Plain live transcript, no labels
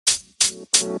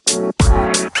What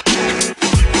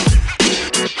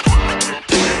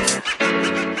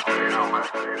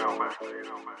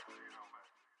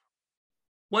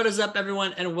is up,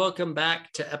 everyone, and welcome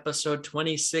back to episode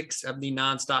 26 of the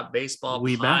Nonstop Baseball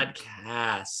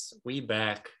Podcast. We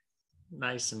back,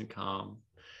 nice and calm.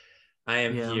 I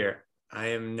am here. I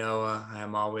am Noah. I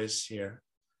am always here.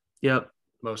 Yep.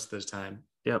 Most of the time.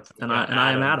 Yep. And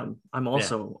I am Adam. I'm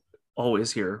also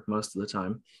always here most of the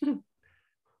time.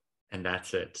 And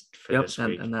that's it for this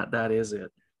week. And that is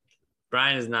it.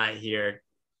 Brian is not here.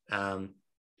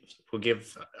 We'll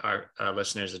give our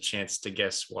listeners a chance to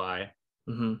guess why.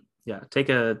 Mm-hmm. Yeah, take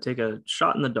a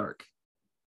shot in the dark.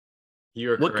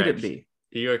 You are correct. What could it be?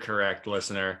 You are correct,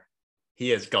 listener.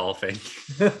 He is golfing.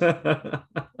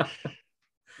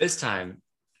 This time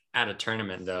at a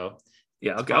tournament, though.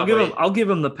 Yeah, I'll give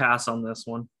him the pass on this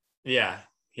one. Yeah,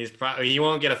 he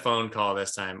won't get a phone call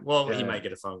this time. Well, He might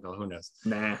get a phone call. Who knows?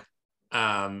 Nah.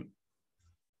 But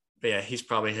yeah, he's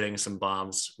probably hitting some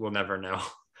bombs. We'll never know.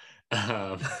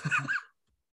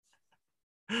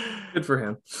 Good for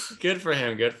him. Good for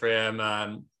him.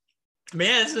 Man,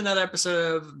 it's another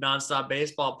episode of Nonstop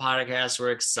Baseball Podcast.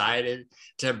 We're excited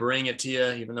to bring it to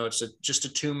you, even though it's just a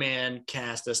two-man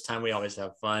cast. This time we always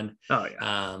have fun. Oh,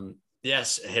 yeah.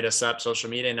 Yes, hit us up, social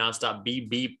media, Nonstop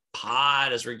BB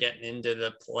Pod, as we're getting into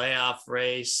the playoff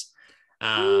race.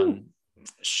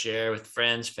 Share with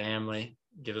friends, family.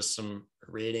 Give us some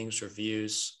ratings,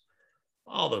 reviews.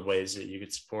 All the ways that you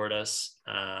could support us.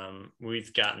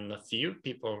 We've gotten a few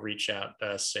people reach out to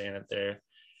us saying that they're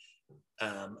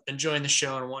enjoying the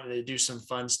show and wanting to do some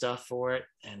fun stuff for it.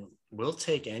 And we'll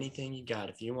take anything you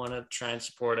got. If you want to try and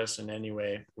support us in any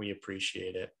way, we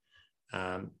appreciate it.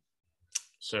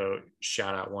 So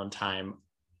shout out one time,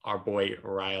 our boy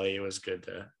Riley. It was good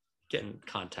to get in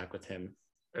contact with him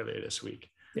earlier this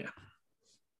week. Yeah.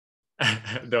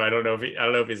 Though I don't know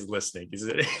if he's listening. He's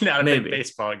not a big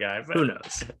baseball guy, but who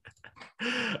knows?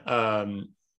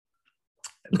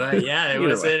 But yeah,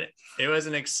 it was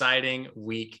an exciting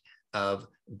week of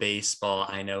baseball.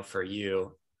 I know for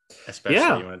you,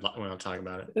 especially when we talk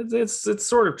about it. It's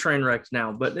sort of train wrecked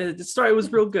now, but it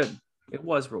was real good. It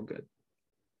was real good.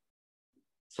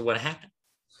 So what happened?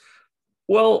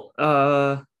 Well,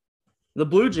 the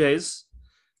Blue Jays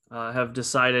have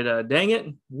decided, dang it,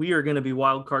 we are going to be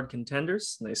wild card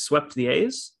contenders. And they swept the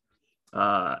A's.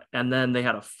 And then they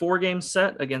had a 4-game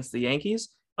set against the Yankees.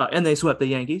 And they swept the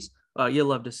Yankees. You'll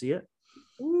love to see it.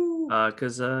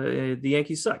 Because the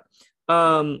Yankees suck.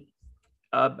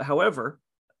 However,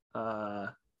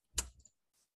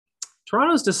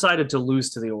 Toronto's decided to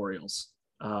lose to the Orioles,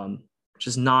 which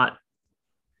is not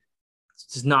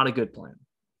a good plan.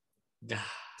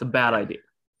 It's a bad idea.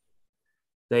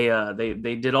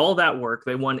 They did all that work.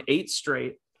 They won 8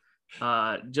 straight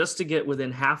just to get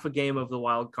within half a game of the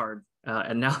wild card,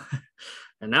 and now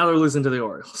they're losing to the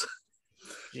Orioles.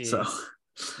 Jeez. So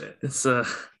it's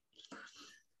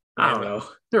I don't know.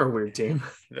 They're a weird team.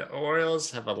 The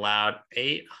Orioles have allowed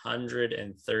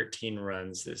 813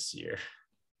 runs this year,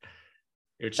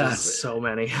 which is so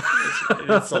many.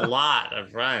 It's a lot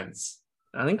of runs.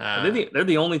 I think they're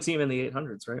the only team in the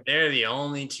 800s, right? They're the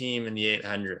only team in the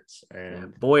 800s.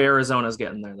 And boy, Arizona's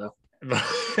getting there, though.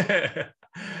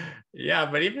 Yeah,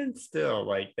 but even still,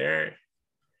 like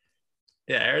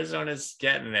Arizona's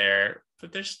getting there,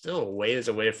 but they're still a ways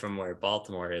away from where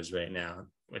Baltimore is right now,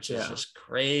 which is just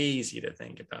crazy to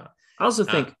think about. I also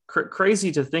think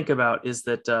crazy to think about is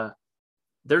that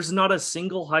there's not a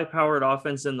single high-powered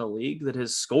offense in the league that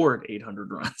has scored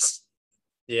 800 runs.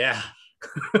 Yeah.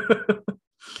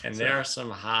 And there are some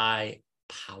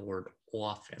high-powered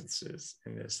offenses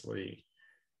in this league.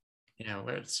 You know,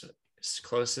 where it's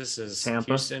closest is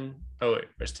Tampa. Houston. Oh, wait,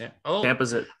 where's Tampa? Oh,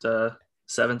 Tampa's at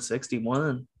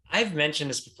 761. I've mentioned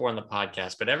this before on the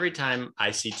podcast, but every time I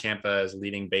see Tampa as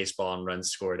leading baseball and runs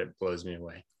scored, it blows me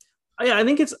away. Yeah, I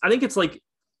think it's like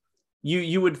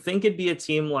you would think it'd be a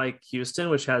team like Houston,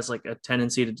 which has like a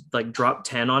tendency to like drop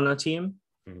 10 on a team.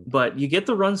 But you get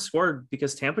the runs scored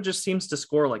because Tampa just seems to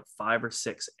score like 5 or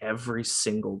 6 every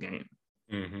single game.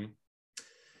 Mm-hmm.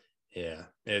 Yeah,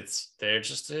 they're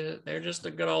just a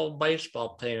good old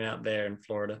baseball team out there in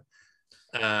Florida.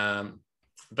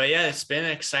 But yeah, it's been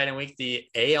an exciting week. The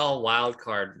AL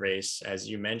wildcard race, as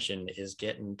you mentioned, is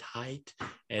getting tight.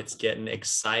 It's getting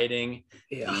exciting.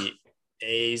 Yeah. The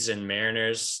A's and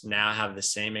Mariners now have the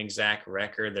same exact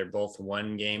record. They're both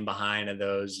 1 game behind of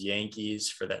those Yankees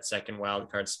for that second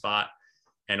wildcard spot,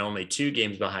 and only 2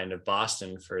 games behind of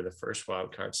Boston for the first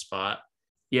wildcard spot.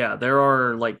 Yeah, there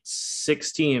are like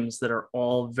 6 teams that are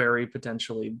all very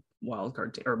potentially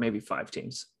wildcard or maybe 5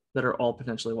 teams that are all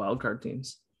potentially wildcard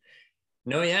teams.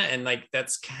 No, yeah, and like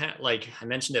that's kind of like I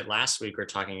mentioned it last week. We're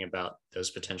talking about those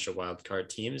potential wild card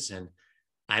teams, and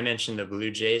I mentioned the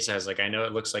Blue Jays. I was like, I know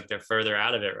it looks like they're further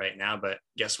out of it right now, but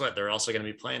guess what? They're also going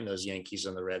to be playing those Yankees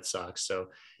and the Red Sox, so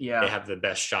they Yeah. have the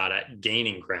best shot at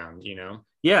gaining ground. You know?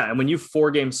 Yeah. And when you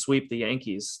 4-game sweep the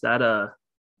Yankees,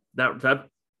 that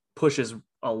pushes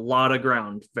a lot of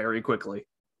ground very quickly.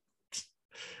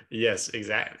 Yes,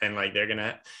 exactly. And like they're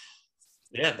gonna,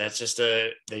 yeah, that's just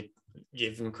they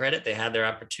give them credit. They had their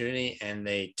opportunity and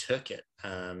they took it.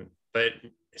 But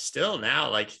still now,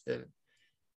 like the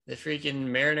freaking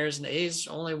Mariners and A's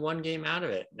only 1 game out of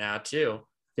it now too.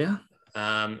 Yeah.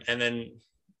 And then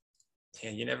yeah,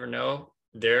 you never know.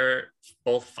 They're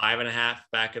both 5.5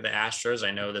 back of the Astros.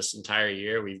 I know this entire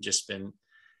year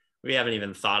we haven't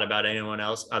even thought about anyone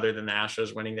else other than the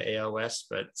Astros winning the AL West.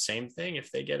 But same thing,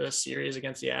 if they get a series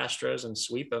against the Astros and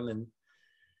sweep them, and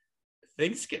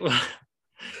things get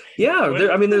Yeah,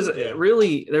 I mean, yeah.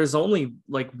 there's only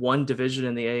like one division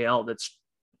in the AL that's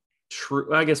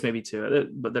true. I guess maybe two,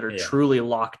 but that are Yeah. truly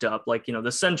locked up. Like,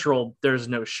 the Central, there's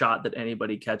no shot that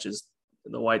anybody catches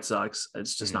the White Sox.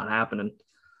 It's just not happening.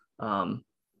 And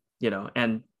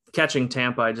catching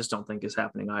Tampa, I just don't think is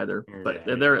happening either. But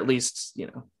they're at least,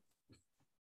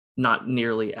 not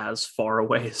nearly as far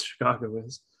away as Chicago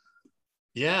is.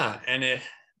 Yeah, and it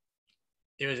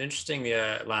was interesting.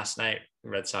 The last night,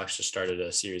 Red Sox just started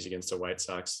a series against the White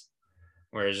Sox,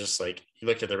 where it's just like you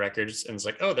looked at the records and it's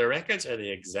like, oh, their records are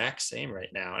the exact same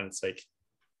right now, and it's like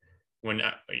when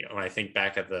I think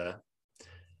back at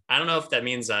I don't know if that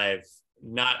means I've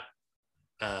not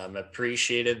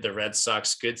appreciated the Red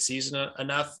Sox good season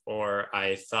enough, or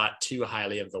I thought too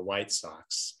highly of the White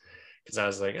Sox, because I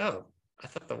was like, oh, I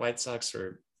thought the White Sox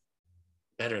were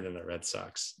better than the Red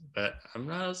Sox, but I'm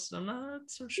not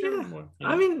so sure anymore.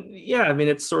 I mean,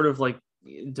 it's sort of like,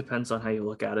 it depends on how you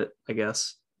look at it, I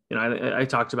guess. I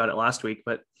talked about it last week,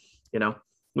 but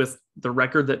with the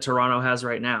record that Toronto has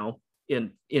right now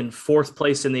in fourth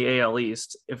place in the AL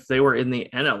East, if they were in the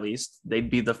NL East, they'd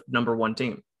be the number one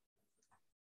team.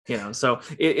 So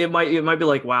it might be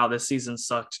like, wow, this season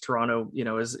sucked. Toronto,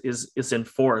 is in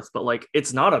fourth, but like,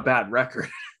 it's not a bad record.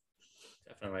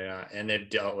 Definitely not. And they've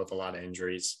dealt with a lot of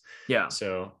injuries. Yeah.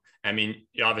 So, I mean,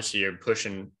 obviously you're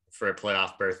pushing for a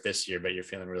playoff berth this year, but you're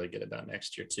feeling really good about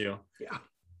next year too. Yeah.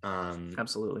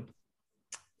 Absolutely.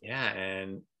 Yeah.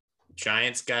 And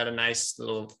Giants got a nice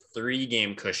little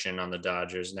 3-game cushion on the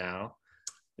Dodgers now.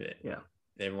 Yeah.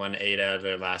 They've won 8 out of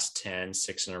their last 10,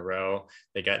 6 in a row.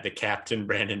 They got the captain,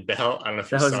 Brandon Belt. I don't know if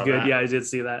that was good. Yeah, I did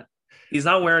see that. He's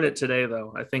not wearing it today,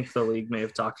 though. I think the league may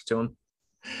have talked to him.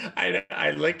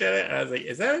 I looked at it and I was like,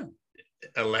 is that an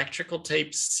electrical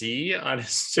tape C on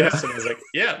his chest? And I was like,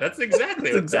 yeah, that's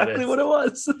exactly what it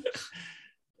was.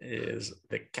 It is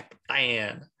the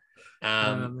captain.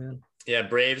 Man. Yeah,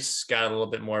 Braves got a little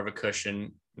bit more of a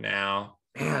cushion now.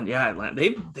 Man, yeah, Atlanta.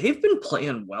 They've been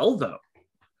playing well, though.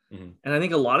 Mm-hmm. And I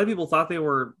think a lot of people thought they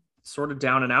were sort of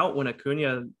down and out when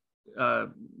Acuna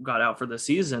got out for the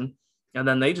season, and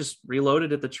then they just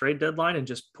reloaded at the trade deadline and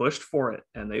just pushed for it,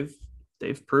 and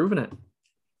they've proven it.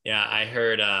 Yeah, I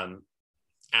heard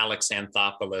Alex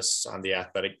Anthopoulos on the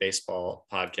Athletic Baseball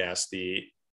podcast, the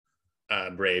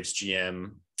Braves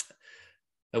GM,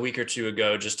 a week or two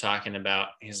ago, just talking about,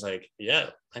 he's like, yeah,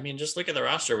 I mean, just look at the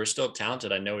roster. We're still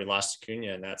talented. I know we lost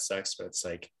Acuna and that sucks, but it's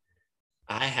like,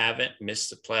 I haven't missed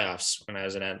the playoffs when I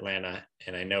was in Atlanta,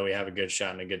 and I know we have a good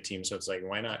shot and a good team. So it's like,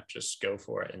 why not just go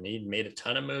for it? And he made a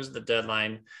ton of moves at the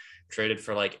deadline, traded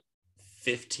for like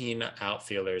 15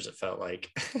 outfielders, it felt like.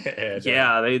 And,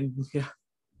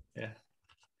 yeah.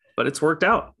 But it's worked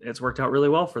out. It's worked out really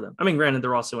well for them. I mean, granted,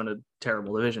 they're also in a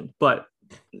terrible division, but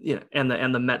and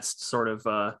the Mets sort of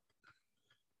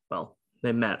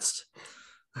they Mets.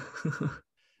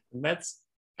 Mets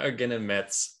are gonna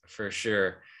Mets for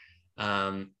sure.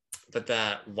 But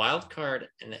that wild card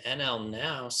in the NL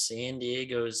now, San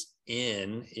Diego's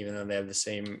in, even though they have the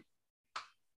same,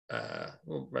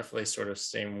 roughly sort of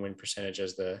same win percentage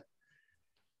as the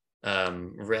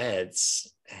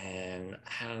Reds. And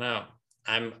I don't know.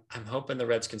 I'm hoping the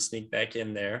Reds can sneak back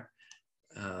in there.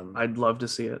 I'd love to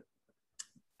see it.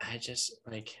 I just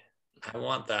I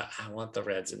want the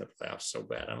Reds in the playoffs so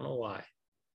bad. I don't know why.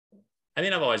 I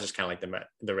mean, I've always just kind of liked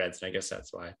the Reds, and I guess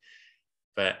that's why.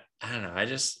 But I don't know.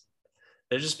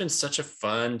 They've just been such a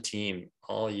fun team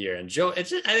all year. And I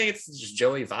think it's just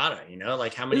Joey Votto,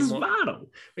 like how many more, Votto.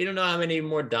 We don't know how many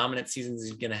more dominant seasons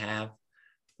he's going to have.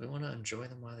 We want to enjoy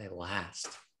them while they last.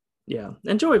 Yeah.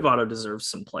 And Joey Votto deserves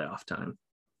some playoff time.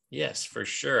 Yes, for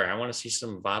sure. I want to see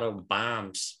some Votto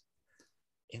bombs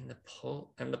in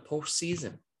the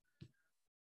postseason.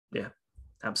 Yeah,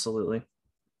 absolutely.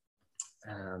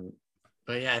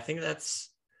 But yeah, I think that's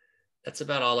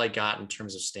about all I got in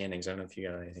terms of standings. I don't know if you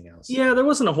got anything else. Yeah, there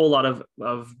wasn't a whole lot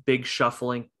of big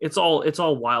shuffling. It's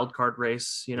all wild card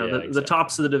race. You know, Yeah, the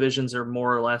tops of the divisions are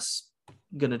more or less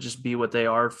going to just be what they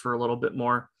are for a little bit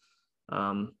more.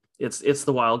 It's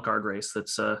the wild card race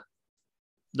that's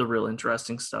the real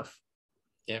interesting stuff.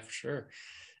 Yeah, for sure.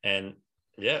 And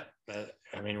yeah,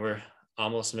 I mean, we're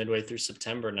almost midway through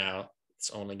September now.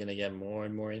 It's only going to get more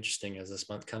and more interesting as this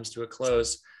month comes to a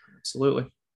close. Absolutely.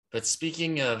 But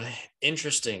speaking of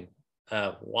interesting,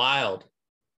 wild,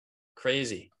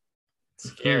 crazy,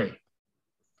 scary,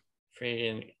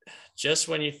 freaking, just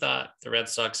when you thought the Red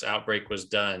Sox outbreak was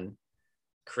done,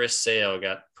 Chris Sale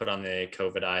got put on the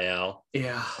COVID IL.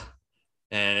 Yeah.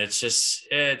 And it's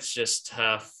just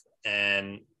tough.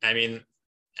 And I mean,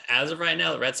 as of right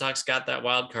now, the Red Sox got that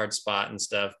wild card spot and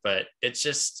stuff, but it's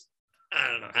just, I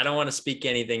don't know. I don't want to speak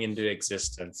anything into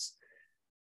existence,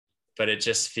 but it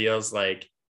just feels like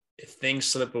if things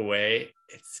slip away,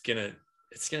 it's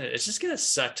just gonna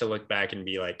suck to look back and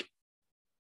be like,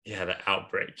 yeah, the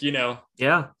outbreak, you know?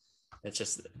 Yeah. It's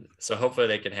just, so hopefully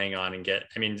they can hang on and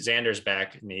I mean, Xander's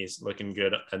back and he's looking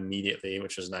good immediately,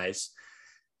 which was nice,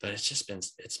 but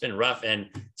it's been rough. And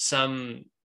some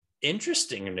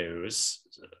interesting news,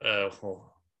 Hunter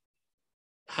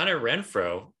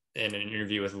Renfroe, in an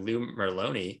interview with Lou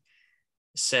Merloni,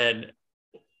 said,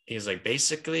 he's like,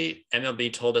 basically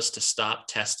MLB told us to stop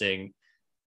testing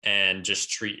and just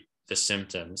treat the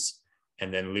symptoms.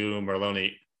 And then Lou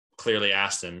Merloni clearly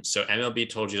asked him, so MLB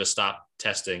told you to stop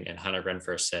testing? And Hunter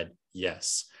Renfroe said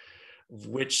yes,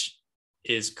 which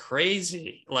is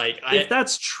crazy. Like, if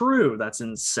that's true, that's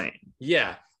insane.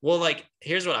 Yeah. Well, like,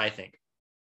 here's what I think.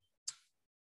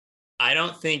 I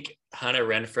don't think Hunter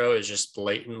Renfroe is just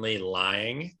blatantly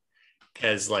lying,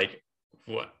 because like,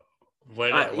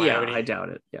 I doubt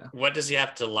it. Yeah. What does he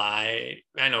have to lie?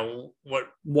 I know what.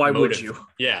 Why would you?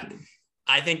 Yeah.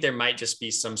 I think there might just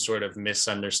be some sort of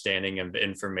misunderstanding of the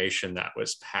information that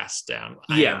was passed down.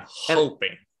 Yeah. I'm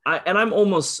hoping. I'm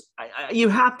almost, you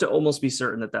have to almost be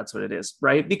certain that that's what it is,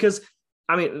 right? Because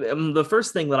I mean, the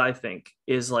first thing that I think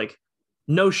is like,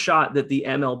 no shot that the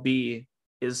MLB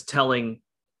is telling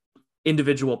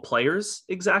individual players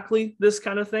exactly this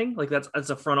kind of thing. Like that's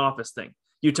a front office thing.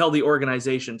 You tell the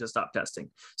organization to stop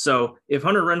testing. So if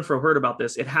Hunter Renfroe heard about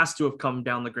this, it has to have come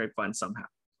down the grapevine somehow.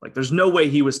 Like there's no way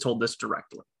he was told this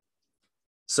directly.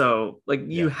 So like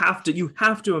you have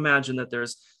to imagine that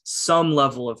there's some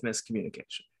level of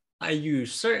miscommunication. You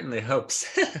certainly hope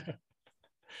so.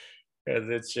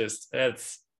 Because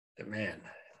man.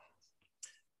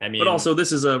 I mean, but also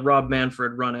this is a Rob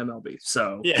Manfred run MLB.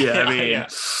 So I mean,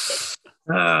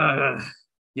 no.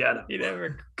 You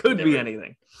never could be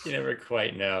anything. You never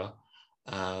quite know.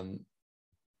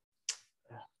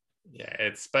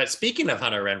 But speaking of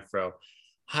Hunter Renfroe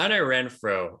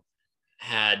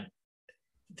had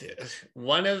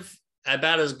one of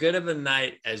about as good of a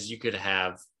night as you could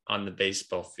have on the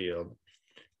baseball field,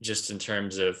 just in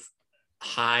terms of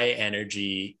high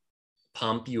energy,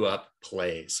 pump you up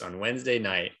plays on Wednesday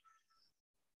night.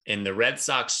 In the Red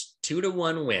Sox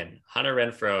 2-1 win, Hunter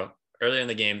Renfroe earlier in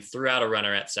the game threw out a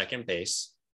runner at second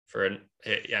base I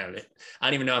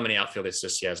don't even know how many outfield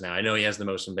assists he has now. I know he has the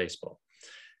most in baseball.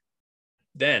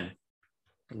 Then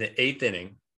in the 8th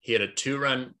inning, he had a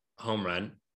 2-run home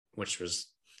run, which was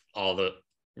all the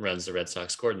runs the Red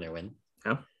Sox scored in their win.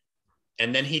 Yeah.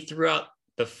 And then he threw out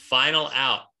the final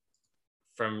out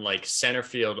from like center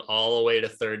field all the way to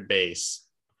third base.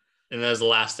 And that was the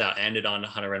last out, ended on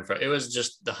Hunter Renfroe. It was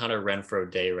just the Hunter Renfroe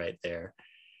day right there.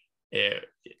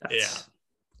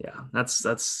 That's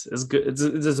as good. It's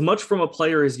as much from a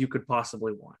player as you could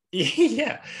possibly want.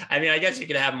 Yeah. I mean, I guess you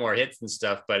could have more hits and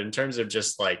stuff, but in terms of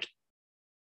just like,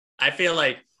 I feel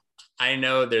like I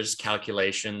know there's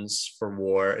calculations for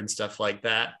WAR and stuff like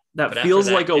that. That feels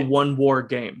like a one WAR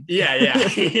game. Yeah.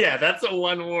 Yeah. That's a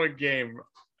one WAR game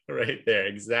right there.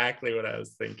 Exactly what I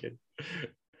was thinking.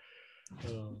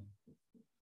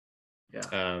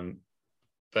 Yeah.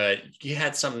 But you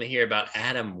had something to hear about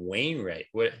Adam Wainwright.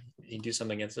 What, he do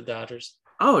something against the Dodgers?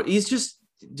 Oh, he's just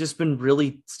been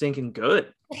really stinking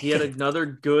good. He had another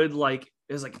good, like,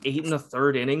 it was like 8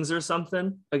 1/3 innings or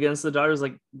something against the Dodgers.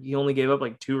 Like he only gave up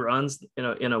like 2 runs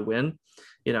in a win,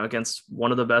 against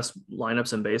one of the best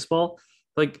lineups in baseball.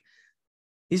 Like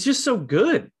he's just so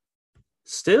good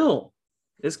still.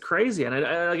 It's crazy. And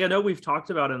I know we've talked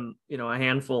about him, a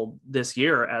handful this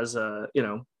year as a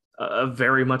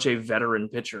very much a veteran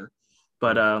pitcher,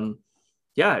 but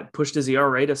it pushed his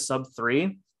ERA to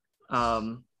sub-3.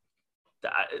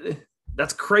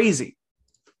 That's crazy.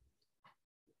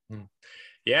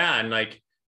 Yeah, and like,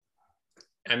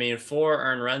 I mean, 4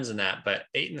 earned runs in that, but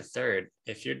 8 in the third.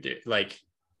 If you're like,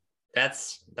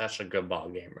 that's a good ball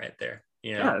game right there.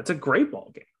 You know? Yeah, it's a great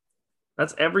ball game.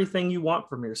 That's everything you want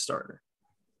from your starter.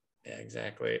 Yeah,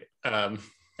 exactly. And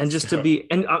just to be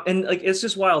and like it's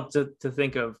just wild to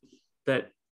think of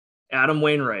that Adam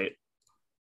Wainwright,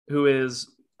 who is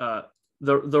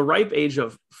the ripe age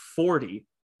of 40,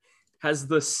 has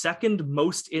the second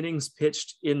most innings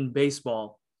pitched in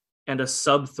baseball and a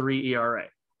sub-3 ERA.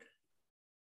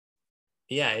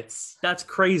 Yeah, that's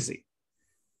crazy.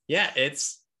 Yeah, it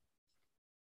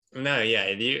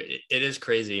is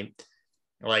crazy.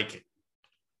 Like,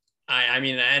 I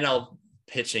mean, NL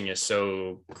pitching is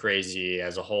so crazy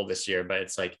as a whole this year, but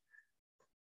it's like,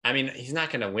 I mean, he's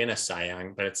not going to win a Cy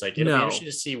Young, but it's like, it'll be interesting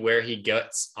to see where he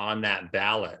gets on that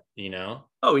ballot, you know?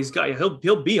 Oh,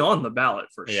 he'll be on the ballot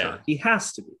for sure. He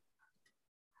has to be.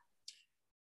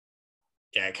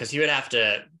 Yeah, because he would have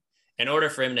to, in order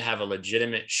for him to have a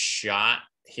legitimate shot,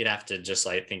 he'd have to just,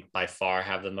 I think, by far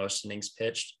have the most innings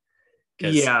pitched.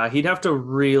 Yeah, he'd have to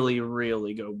really,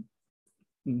 really go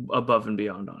above and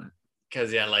beyond on it.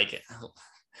 Because, yeah, like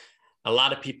a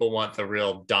lot of people want the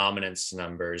real dominance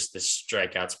numbers, the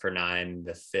strikeouts per 9,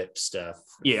 the FIP stuff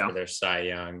for their Cy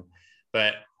Young.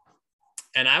 But,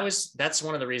 and that's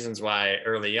one of the reasons why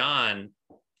early on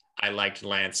I liked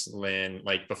Lance Lynn,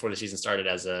 like before the season started,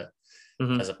 as a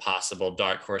possible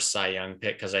dark horse Cy Young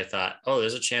pick, because I thought,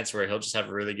 there's a chance where he'll just have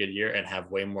a really good year and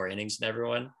have way more innings than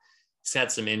everyone. He's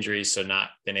had some injuries, so not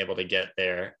been able to get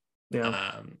there.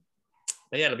 Yeah.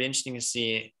 But yeah, it'll be interesting to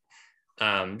see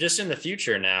just in the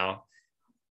future now,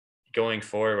 going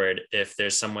forward, if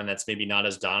there's someone that's maybe not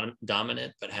as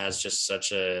dominant, but has just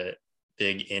such a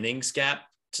big innings gap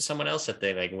to someone else that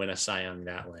they like win a Cy Young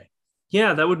that way.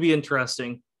 Yeah, that would be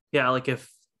interesting. Yeah, like if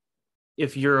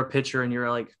you're a pitcher and you're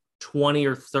like 20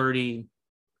 or 30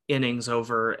 innings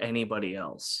over anybody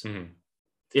else,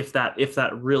 if that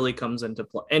really comes into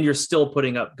play, and you're still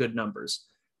putting up good numbers.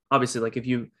 Obviously, like if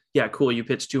you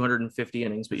pitch 250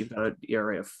 innings, but you've got an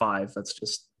ERA of 5, that's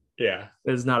just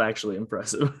it's not actually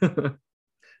impressive.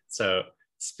 So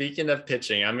speaking of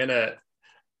pitching, I'm gonna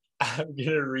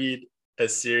read a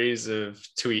series of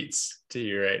tweets to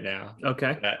you right now.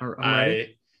 Okay, I'm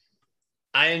ready.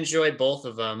 I enjoy both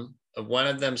of them. One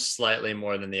of them slightly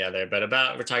more than the other, but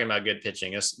we're talking about good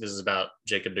pitching. This is about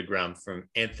Jacob deGrom from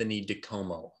Anthony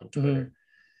DeComo on Twitter.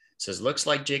 It says, looks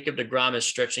like Jacob deGrom is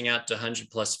stretching out to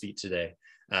 100+ feet today.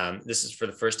 This is for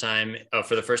the first time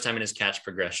in his catch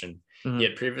progression. He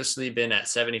had previously been at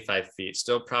 75 feet,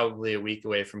 still probably a week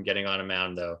away from getting on a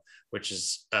mound though, which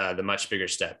is the much bigger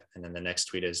step. And then the next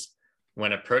tweet is,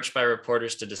 when approached by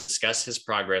reporters to discuss his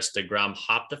progress, deGrom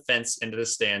hopped a fence into the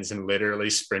stands and literally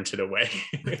sprinted away.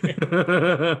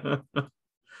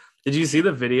 Did you see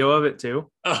the video of it too?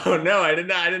 Oh no, I did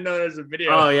not. I didn't know there was a video.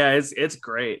 Oh yeah, it's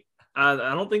great. I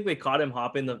don't think they caught him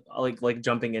hopping like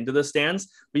jumping into the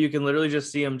stands, but you can literally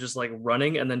just see him just like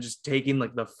running and then just taking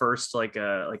like the first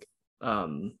alley,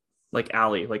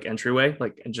 like entryway,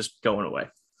 like, and just going away.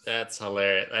 That's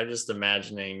hilarious. I'm just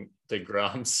imagining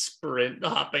deGrom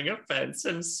hopping a fence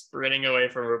and sprinting away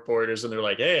from reporters, and they're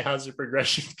like, "Hey, how's your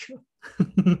progression going?"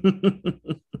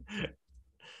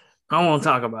 I don't want to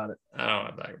talk about it. I don't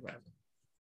want to talk about it.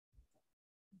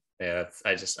 Yeah,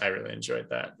 I really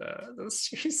enjoyed that those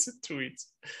series of tweets.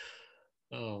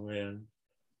 Oh man,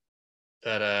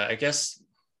 but I guess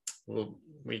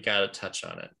we got to touch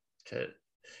on it,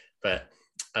 but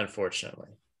unfortunately,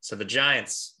 so the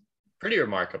Giants, pretty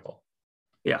remarkable.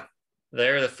 Yeah,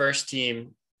 they're the first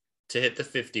team to hit the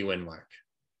 50 win mark.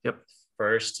 Yep,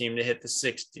 first team to hit the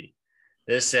 60,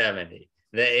 the 70,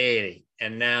 the 80,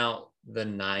 and now the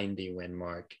 90 win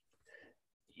mark.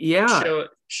 Yeah,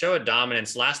 show a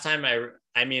dominance. Last time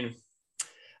I mean,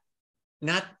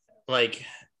 not like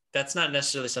that's not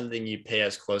necessarily something you pay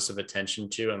as close of attention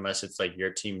to unless it's like your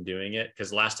team doing it.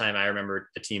 Because last time I remember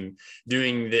a team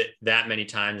doing that many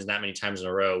times in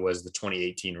a row was the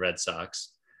 2018 Red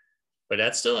Sox. But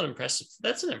that's an impressive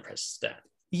stat.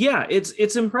 Yeah,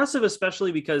 it's impressive,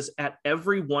 especially because at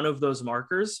every one of those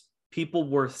markers, people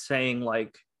were saying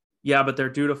like, yeah, but they're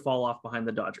due to fall off behind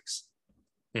the Dodgers.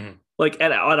 Like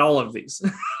at all of these,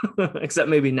 except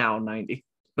maybe now 90.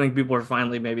 I think people are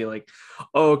finally maybe like,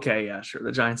 oh, okay, yeah, sure,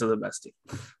 the Giants are the best team.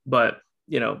 But,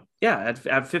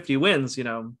 at 50 wins,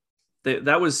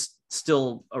 that was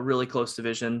still a really close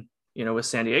division, with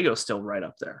San Diego still right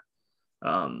up there.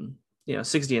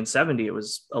 60 and 70, it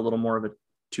was a little more of a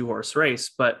 2-horse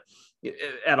race. But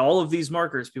at all of these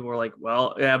markers, people were like,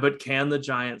 well, yeah, but can the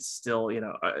Giants still,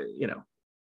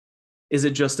 is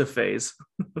it just a phase?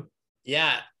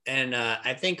 Yeah. And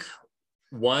I think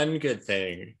one good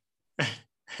thing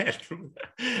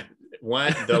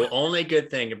The only good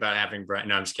thing about having Brian,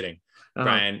 no, I'm just kidding.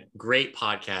 Brian, great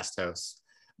podcast host.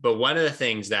 But one of the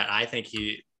things that I think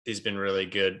he's been really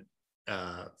good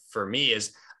for me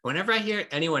is whenever I hear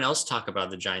anyone else talk about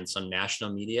the Giants on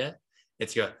national media,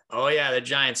 it's go, oh yeah, the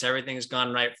Giants, everything's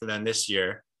gone right for them this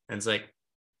year. And it's like,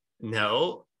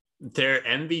 no, their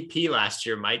MVP last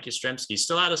year, Mike Yastrzemski,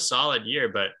 still had a solid year,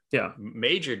 but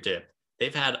major dip.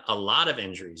 They've had a lot of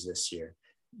injuries this year.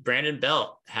 Brandon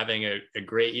Belt having a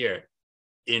great year,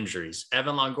 injuries.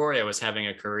 Evan Longoria was having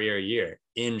a career year,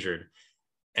 injured.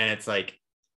 And it's like,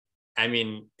 I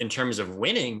mean, in terms of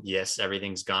winning, yes,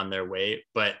 everything's gone their way,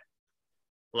 but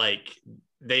like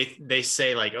they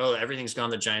say like, oh, everything's gone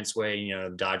the Giants' way. You know,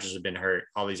 Dodgers have been hurt.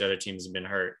 All these other teams have been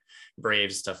hurt,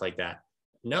 Braves, stuff like that.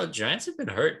 No, Giants have been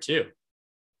hurt too.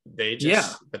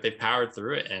 But they've powered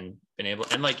through it and been able,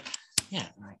 and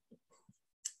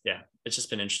it's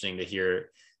just been interesting to hear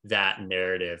that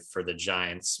narrative for the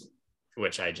Giants,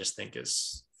 which I just think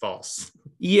is false.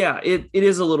 Yeah, it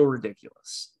is a little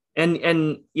ridiculous. And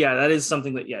that is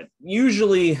something that,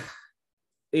 usually,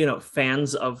 you know,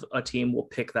 fans of a team will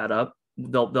pick that up.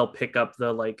 They'll pick up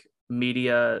the like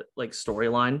media like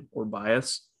storyline or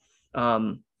bias.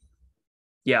 I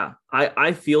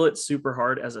feel it super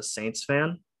hard as a Saints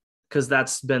fan because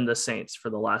that's been the Saints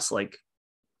for the last like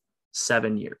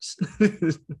 7 years.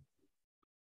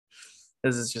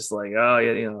 This is just like,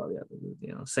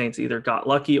 Saints either got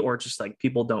lucky or just like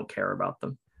people don't care about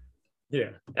them. Yeah.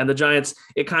 And the Giants,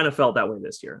 it kind of felt that way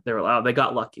this year. They were, they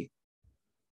got lucky.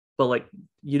 But like,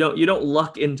 you don't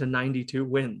luck into 92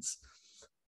 wins.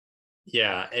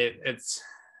 Yeah,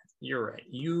 you're right.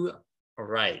 You are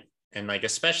right. And like,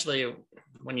 especially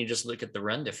when you just look at the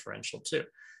run differential too,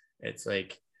 it's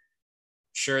like,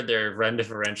 sure, their run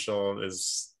differential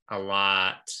is a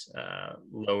lot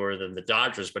lower than the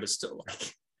Dodgers, but it's still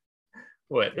like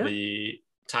the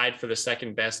tied for the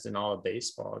second best in all of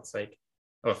baseball. It's like,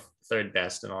 third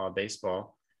best in all of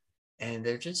baseball. And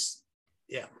they're just,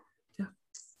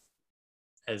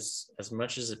 as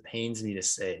much as it pains me to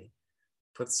say,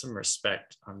 put some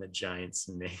respect on the Giants'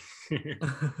 name.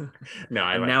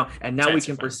 Now we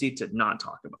can proceed to not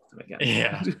talk about them again.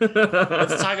 Yeah.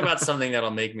 Let's talk about something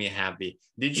that'll make me happy.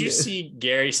 Did you see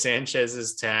Gary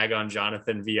Sanchez's tag on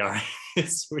Jonathan VR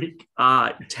this week?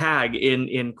 Tag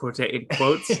in quotes.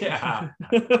 Yeah.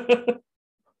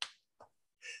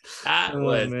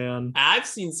 Man. I've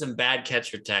seen some bad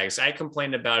catcher tags. I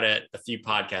complained about it a few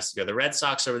podcasts ago. The Red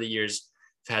Sox over the years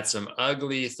have had some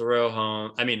ugly throw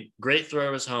home. I mean, great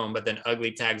throws home, but then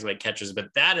ugly tags like catchers.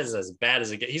 But that is as bad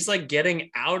as it gets. He's like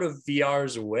getting out of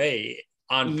VR's way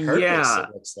on purpose. Yeah,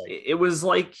 it looks like. It was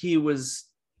like he was.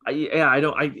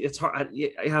 It's hard.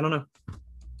 I don't know.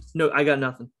 No, I got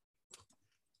nothing.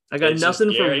 I got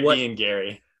nothing for what being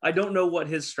Gary. I don't know what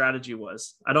his strategy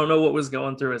was. I don't know what was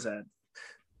going through his head.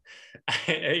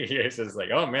 He's just like,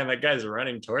 oh man, that guy's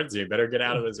running towards you. Better get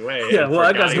out of his way. Yeah, well,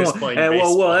 that guy's going. Hey,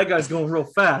 whoa, that guy's going real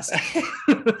fast.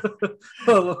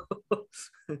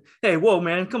 Hey, whoa,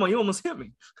 man, come on, you almost hit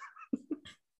me.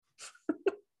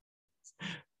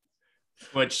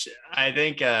 Which I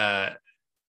think, I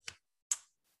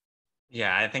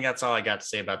think that's all I got to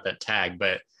say about that tag.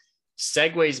 But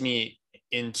segues me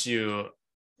into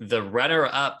the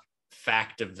runner-up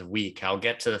fact of the week. I'll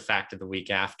get to the fact of the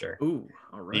week after. Ooh,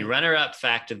 all right. The runner-up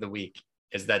fact of the week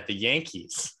is that the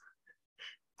Yankees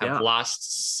have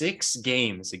lost 6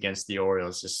 games against the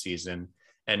Orioles this season,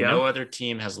 and no other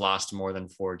team has lost more than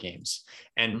 4 games.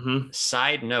 And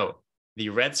side note, the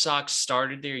Red Sox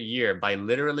started their year by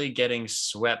literally getting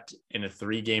swept in a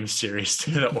 3-game series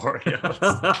to the Orioles.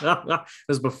 It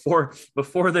was before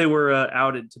they were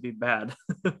outed to be bad.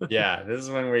 Yeah, this is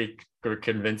when we were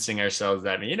convincing ourselves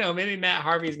that, maybe Matt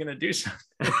Harvey's going to do something.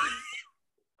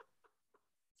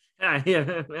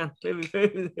 Yeah, man. Maybe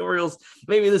the Orioles,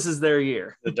 maybe this is their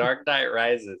year. The Dark Knight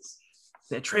rises.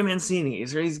 Yeah, Trey Mancini,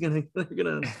 he's gonna.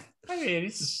 I mean,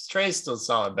 Trey's still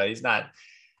solid, but he's not.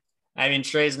 I mean,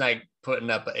 Trey's not putting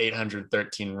up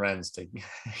 813 runs to,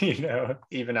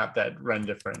 even out that run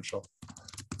differential.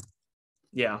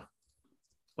 Yeah.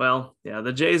 Well, yeah,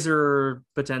 the Jays are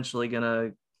potentially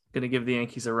gonna give the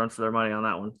Yankees a run for their money on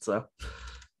that one. So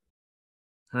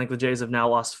I think the Jays have now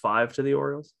lost 5 to the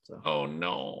Orioles. So. Oh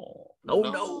no!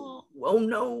 Oh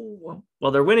no!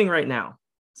 Well, they're winning right now,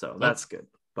 so that's good.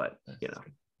 But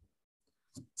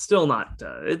still not.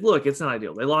 Look, it's not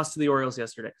ideal. They lost to the Orioles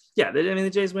yesterday. Yeah, the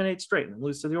Jays win 8 straight and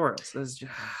lose to the Orioles. That's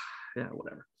just,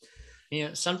 whatever.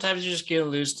 Sometimes you're just gonna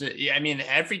lose to. I mean,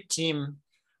 every team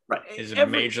is a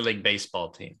Major League Baseball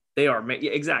team. They are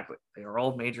exactly. They are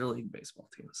all Major League Baseball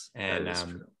teams. And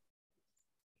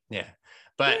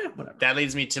But whatever. that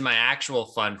leads me to my actual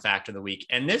fun fact of the week.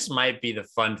 And this might be the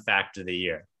fun fact of the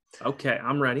year. Okay,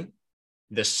 I'm ready.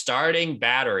 The starting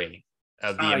battery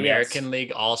of the American yes.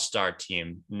 League All-Star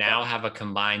team now have a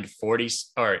combined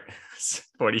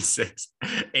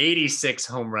 86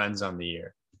 home runs on the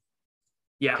year.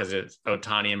 Yeah. Because it's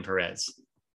Ohtani and Perez.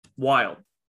 Wild.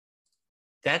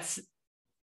 That's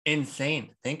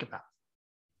insane. Think about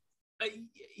it.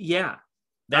 Yeah.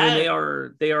 I mean,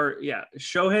 they are, yeah.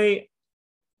 Shohei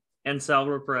and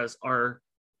Salvador Perez are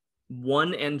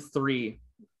 1 and 3,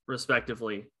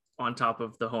 respectively, on top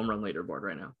of the home run leaderboard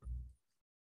right now.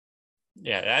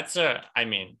 Yeah, I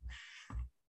mean,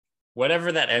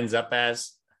 whatever that ends up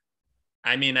as,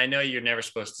 I mean, I know you're never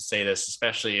supposed to say this,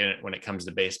 especially when it comes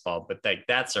to baseball, but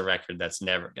that's a record that's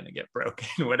never going to get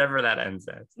broken, whatever that ends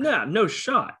as. Nah, no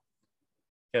shot.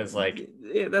 Because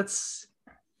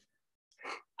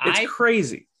it's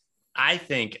crazy. I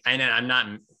think, and I'm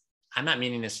not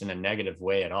meaning this in a negative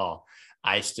way at all.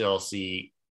 I still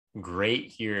see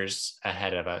great years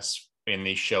ahead of us in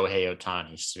the Shohei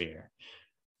Ohtani sphere.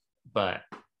 But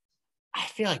I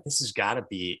feel like this has got to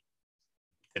be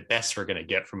the best we're going to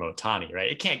get from Ohtani, right?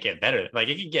 It can't get better. Like,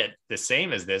 it can get the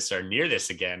same as this or near this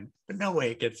again, but no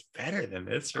way it gets better than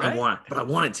this, right? I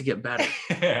want it to get better.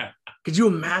 Yeah. Could you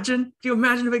imagine? Can you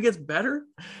imagine if it gets better?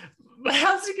 But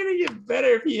how's it going to get better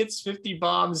if he hits 50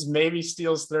 bombs, maybe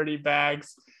steals 30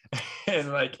 bags? And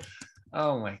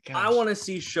oh my gosh. I want to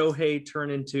see Shohei turn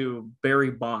into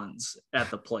Barry Bonds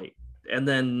at the plate. And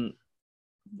then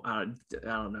I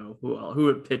don't know who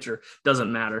would pitcher,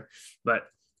 doesn't matter. But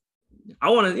I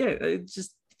want to,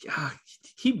 just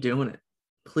keep doing it,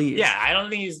 please. Yeah, I don't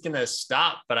think he's going to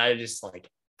stop, but I just I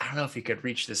don't know if he could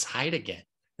reach this height again.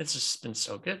 It's just been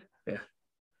so good. Yeah.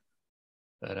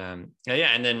 But yeah,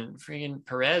 and then freaking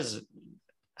Perez,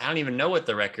 I don't even know what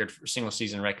the single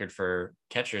season record for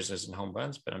catchers is in home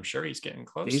runs, but I'm sure he's getting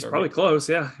close. He's probably close.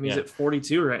 Yeah. He's at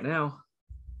 42 right now.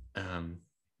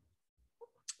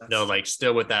 No,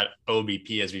 still with that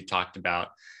OBP, as we talked about,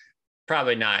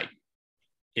 probably not.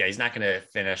 Yeah, he's not going to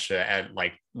finish at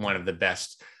one of the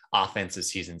best offensive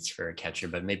seasons for a catcher,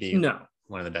 but maybe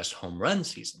one of the best home run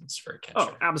seasons for a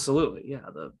catcher. Oh, absolutely. Yeah.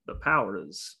 The power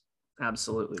has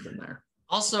absolutely been there.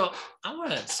 Also, I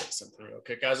want to say something real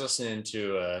quick. I was listening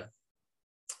to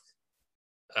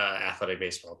Athletic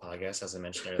Baseball podcast, as I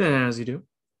mentioned earlier. As you do.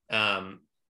 And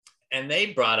they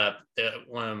brought up that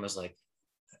one of them was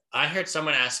I heard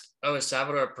someone ask, "Oh, is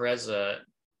Salvador Perez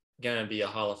going to be a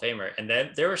Hall of Famer?" And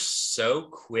then they were so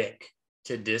quick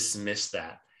to dismiss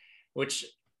that, which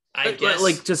I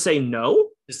guess to say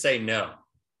no. To say no.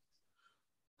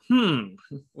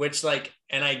 Which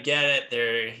and I get it.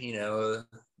 They're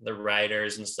the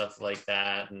writers and stuff like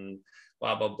that, and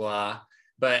blah blah blah.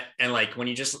 But when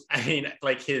you just,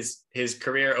 his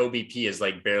career OBP is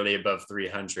barely above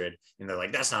 300, and they're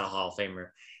that's not a Hall of Famer.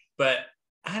 But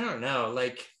I don't know,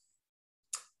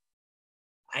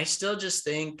 I still just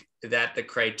think that the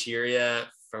criteria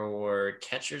for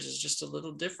catchers is just a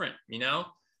little different,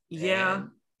 Yeah. And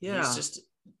he's just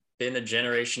been a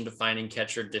generation defining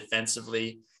catcher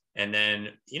defensively. And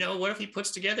then, what if he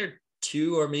puts together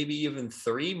 2 or maybe even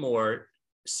 3 more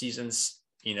seasons,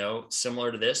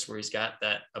 similar to this, where he's got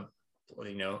that,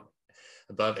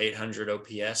 above 800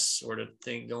 OPS sort of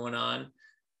thing going on.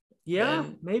 Yeah,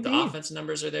 maybe the offense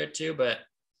numbers are there too, but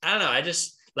I don't know. I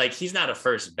just he's not a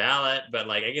first ballot, but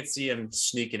I could see him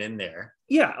sneaking in there.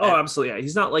 Yeah. Oh, absolutely. Yeah.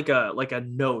 He's not like a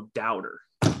no doubter.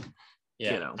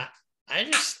 Yeah. I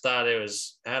just thought it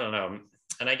was, I don't know.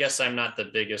 And I guess I'm not the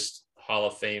biggest Hall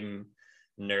of Fame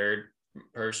nerd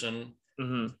person,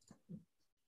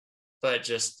 but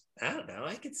just, I don't know.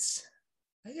 I could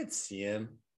see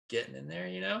him getting in there,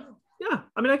 Yeah.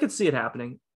 I mean, I could see it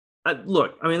happening.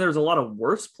 Look, I mean, there's a lot of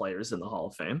worse players in the Hall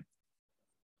of Fame.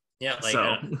 Yeah.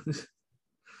 So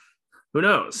who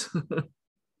knows?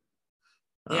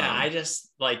 Yeah. I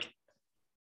just I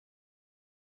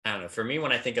don't know. For me,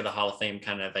 when I think of the Hall of Fame,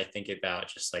 I think about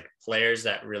just players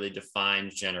that really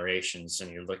defined generations,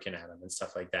 and you're looking at them and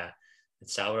stuff like that. And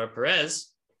Salvador Perez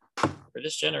for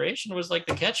this generation was the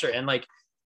catcher. And I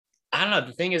don't know,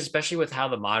 the thing is, especially with how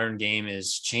the modern game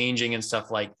is changing and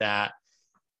stuff like that.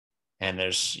 And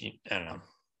there's, I don't know,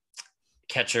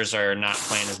 catchers are not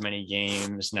playing as many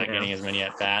games, not getting as many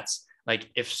at bats.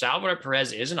 If Salvador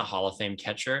Perez isn't a Hall of Fame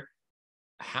catcher,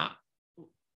 how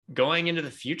going into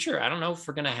the future, I don't know if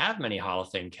we're going to have many Hall of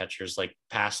Fame catchers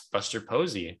past Buster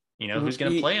Posey. Who's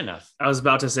going to play enough? I was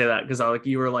about to say that because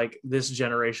you were this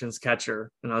generation's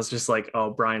catcher, and I was just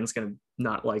oh, Brian's going to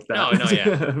not like that. No,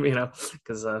 yeah.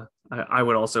 Because I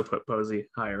would also put Posey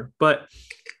higher, but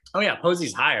oh yeah,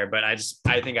 Posey's higher, but I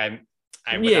think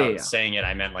without saying it,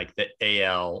 I meant like the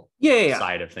AL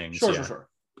side of things. Sure.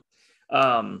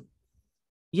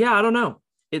 Yeah, I don't know.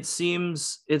 It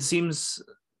seems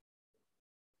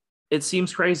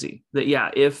crazy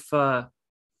that if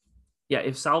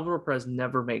Salvador Perez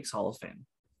never makes Hall of Fame,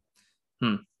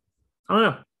 I don't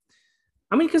know.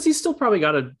 I mean, because he's still probably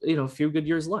got a few good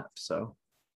years left, so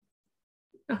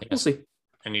we'll see.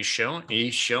 And he's shown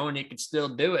he can still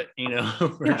do it, Yeah,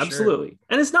 absolutely. Sure.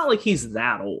 And it's not like he's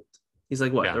that old. He's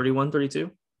like what, 31,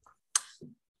 32?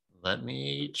 Let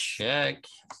me check.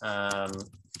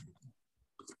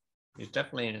 He's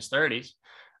definitely in his 30s.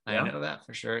 I know that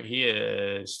for sure. He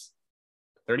is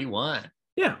 31.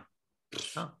 Yeah.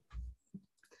 Oh.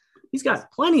 He's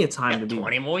got plenty of time to be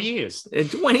 20 more years.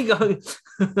 20 going.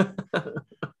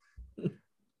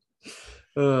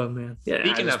 Oh man. Yeah.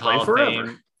 Speaking of Hall of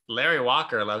Fame, Larry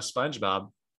Walker loves SpongeBob.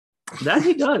 That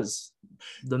he does.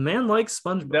 The man likes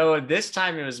SpongeBob. Though this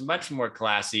time it was much more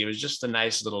classy. It was just a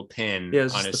nice little pin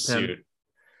on his suit.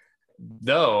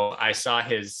 Though I saw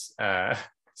his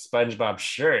SpongeBob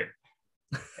shirt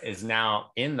is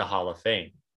now in the Hall of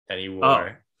Fame that he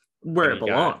wore. Where it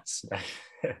belongs.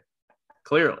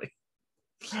 Clearly.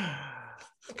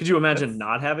 Could you imagine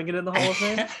not having it in the Hall of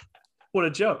Fame? What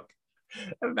a joke.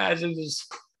 Imagine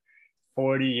just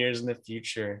 40 years in the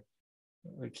future,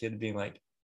 the kid being like,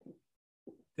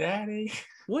 Daddy.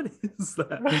 What is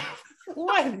that?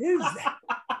 What is that?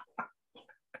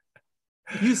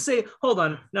 You say, hold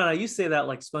on. No, you say that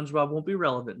like SpongeBob won't be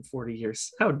relevant in 40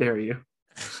 years. How dare you?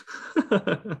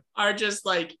 Or just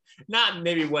like, not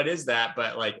maybe what is that,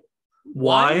 but like,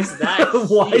 why is that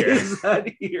why is that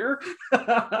here?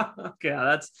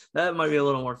 Okay, that might be a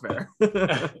little more fair.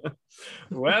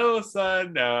 Well,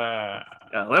 son,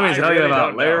 let me tell you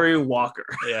about Larry Walker.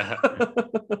 Yeah.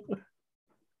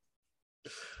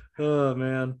 Oh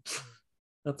man,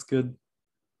 that's good.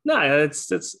 No,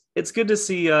 it's good to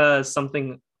see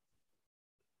something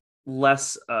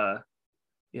less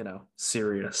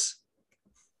serious.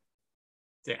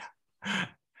 Yeah.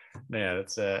 Yeah,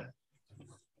 that's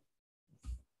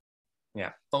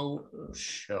faux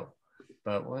show.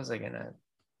 But what was I gonna?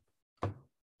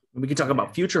 We can talk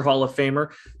about future Hall of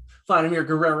Famer Vladimir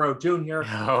Guerrero Jr.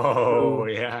 Oh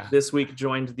yeah, this week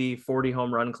joined the 40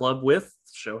 home run club with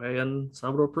Shohei and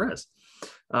Salvador Perez.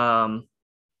 They're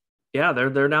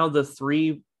now the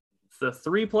three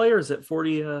players at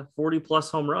 40 plus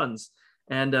home runs,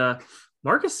 and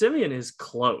Marcus Semien is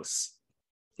close.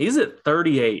 He's at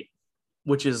 38,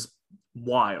 which is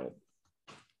wild.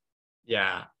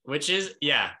 Yeah,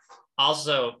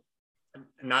 also,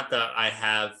 not that I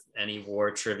have any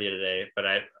war trivia today, but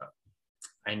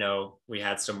I know we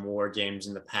had some war games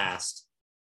in the past,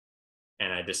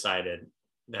 and I decided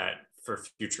that for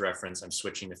future reference, I'm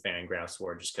switching to Fangraphs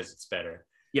War just because it's better.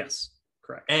 Yes,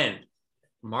 correct. And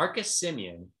Marcus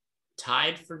Semien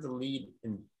tied for the lead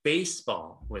in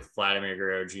baseball with Vladimir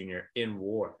Guerrero Jr. in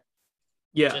war.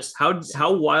 Yeah,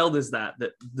 how wild is that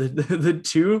the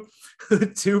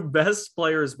two best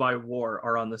players by war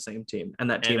are on the same team, and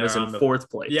that team is in fourth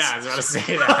place. Yeah, I was about to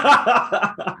say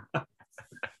that.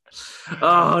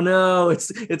 Oh no, it's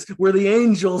we're the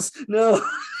Angels. No.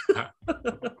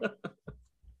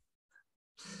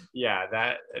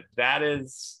 Yeah, that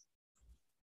is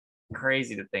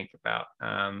crazy to think about.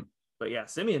 But yeah,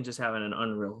 Semien just having an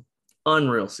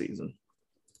unreal season.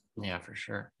 Yeah, for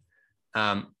sure.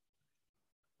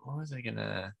 What was I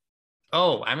gonna?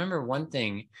 Oh, I remember one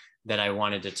thing that I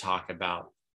wanted to talk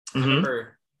about. I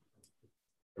remember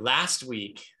last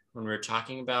week when we were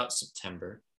talking about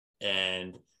September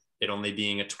and it only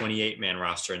being a 28-man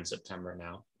roster in September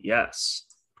now. Yes.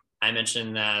 I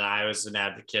mentioned that I was an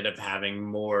advocate of having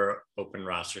more open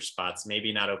roster spots,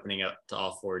 maybe not opening up to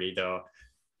all 40, though.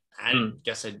 I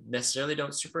guess I necessarily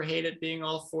don't super hate it being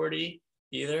all 40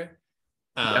 either.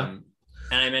 And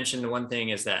I mentioned the one thing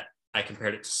is that I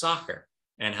compared it to soccer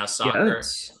and how soccer,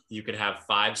 you could have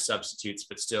 5 substitutes,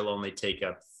 but still only take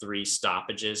up 3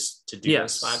 stoppages to do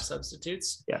those 5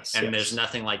 substitutes. Yes. And there's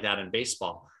nothing like that in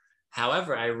baseball.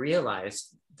 However, I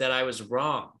realized that I was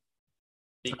wrong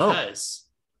because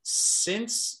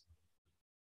since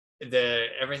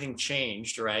everything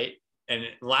changed, right? And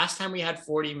last time we had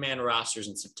 40-man rosters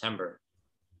in September,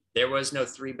 there was no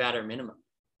 3-batter minimum.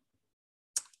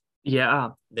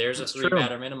 Yeah. There's a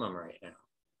 3-batter minimum right now.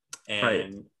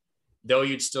 And though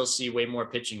you'd still see way more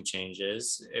pitching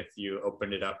changes if you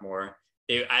opened it up more,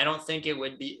 I don't think it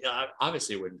would be,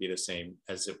 obviously it wouldn't be the same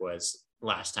as it was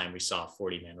last time we saw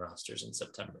 40-man rosters in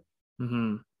September.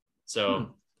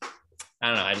 So I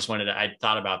don't know. I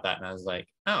thought about that and I was like,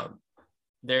 oh,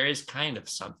 there is kind of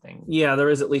something. Yeah, there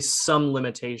is at least some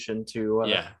limitation to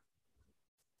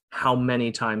how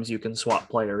many times you can swap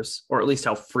players, or at least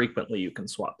how frequently you can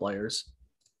swap players.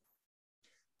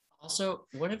 Also,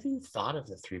 what have you thought of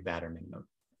the 3 batter minimum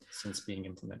since being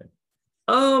implemented?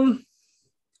 I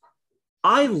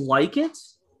like it.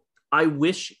 I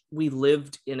wish we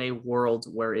lived in a world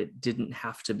where it didn't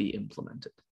have to be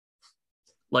implemented.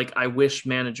 Like, I wish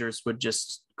managers would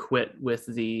just quit with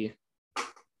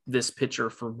this pitcher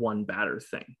for 1 batter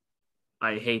thing.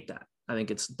 I hate that. I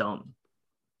think it's dumb.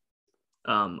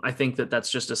 I think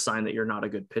that's just a sign that you're not a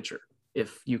good pitcher.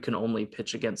 If you can only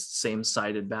pitch against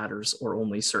same-sided batters or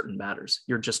only certain batters,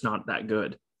 you're just not that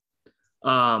good.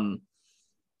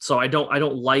 So I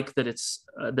don't like that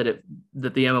that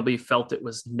the MLB felt it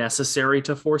was necessary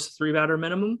to force a 3 batter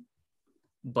minimum,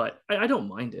 but I don't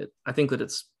mind it. I think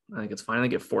it's fine. I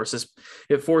think it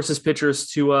forces pitchers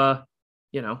to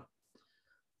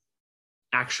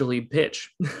actually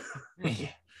pitch.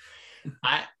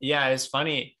 It's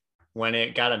funny when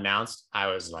it got announced. I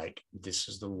was like, this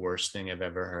is the worst thing I've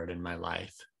ever heard in my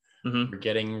life. Mm-hmm. We're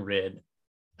getting rid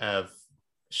of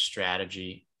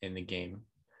strategy in the game.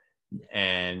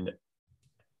 And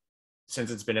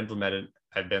since it's been implemented,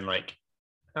 I've been like,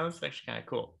 oh, it's actually kind of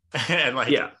cool. And like,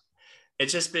 yeah,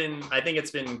 it's just been, I think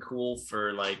it's been cool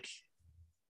for like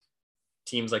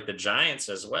teams like the Giants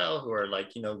as well, who are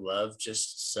like, love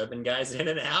just subbing guys in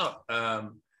and out.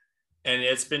 And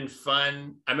it's been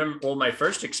fun. I remember, my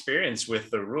first experience with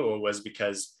the rule was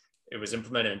because it was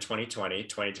implemented in 2020.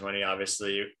 2020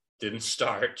 obviously didn't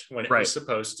start when it was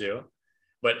supposed to.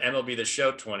 But MLB The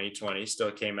Show 2020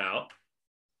 still came out.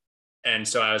 And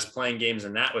so I was playing games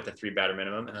in that with a 3 batter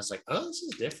minimum. And I was like, oh, this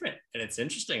is different. And it's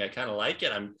interesting. I kind of like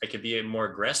it. I could be more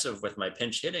aggressive with my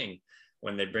pinch hitting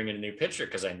when they bring in a new pitcher,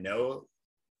 because I know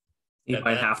you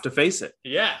might have to face it.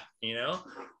 Yeah. And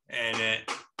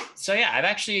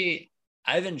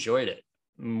I've enjoyed it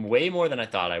way more than I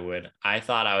thought I would. I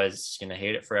thought I was going to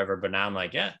hate it forever. But now I'm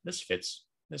like, yeah, this fits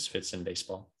in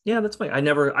baseball. Yeah, that's fine. I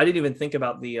didn't even think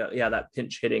about the that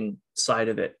pinch hitting side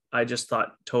of it. I just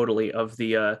thought totally of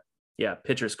the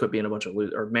pitchers quit being a bunch of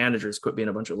losers, or managers quit being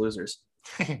a bunch of losers.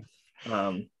 I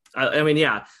mean,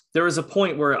 yeah, there is a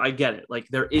point where I get it. Like,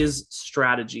 there is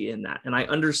strategy in that, and I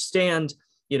understand,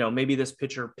 maybe this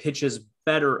pitcher pitches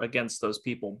better against those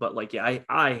people, but like, yeah,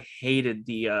 I hated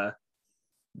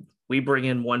we bring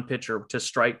in one pitcher to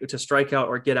strike out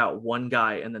or get out one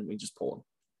guy, and then we just pull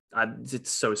him.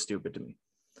 It's so stupid to me.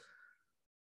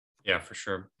 Yeah, for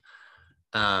sure.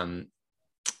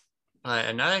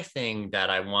 Another thing that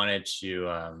I wanted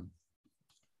to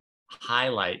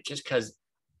highlight, just because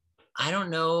I don't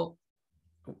know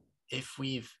if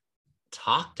we've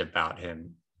talked about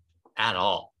him at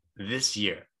all this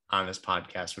year on this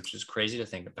podcast, which is crazy to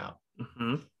think about.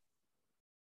 Mm-hmm.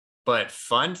 But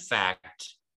fun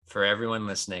fact for everyone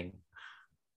listening,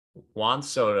 Juan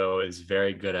Soto is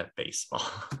very good at baseball.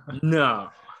 No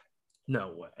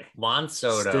way. Juan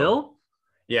Soto. Still?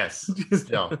 Yes,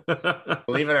 still.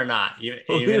 Believe it or not,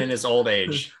 even in his old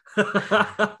age.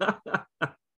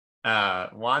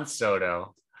 Juan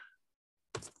Soto,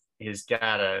 he's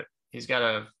got a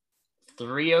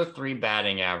 303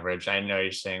 batting average. I know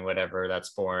you're saying whatever, that's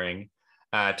boring.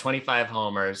 25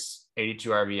 homers, 82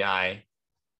 RBI,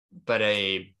 but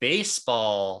a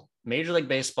Major League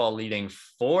Baseball leading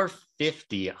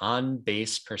 450 on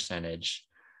base percentage,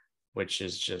 which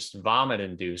is just vomit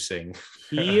inducing.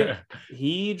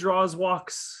 He draws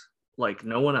walks like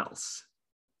no one else.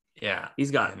 Yeah. He's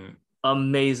got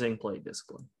amazing plate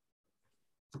discipline.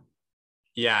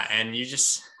 Yeah. And you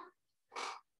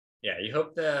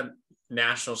hope the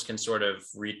Nationals can sort of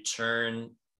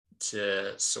return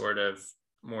to sort of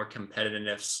more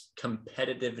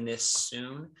competitiveness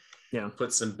soon. Yeah.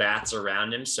 Put some bats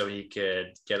around him so he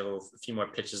could get a few more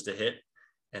pitches to hit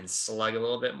and slug a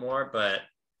little bit more. But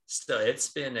still, it's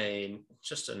been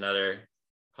just another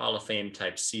Hall of Fame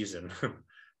type season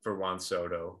for Juan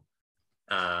Soto.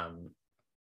 And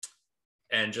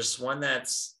just one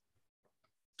that's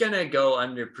going to go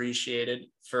underappreciated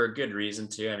for a good reason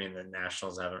too. I mean, the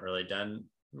Nationals haven't really done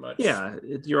much. Yeah,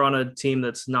 you're on a team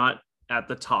that's not at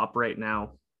the top right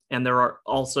now. And there are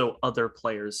also other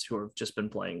players who have just been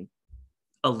playing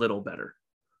a little better.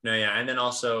 No, yeah. And then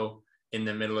also in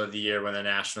the middle of the year when the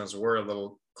Nationals were a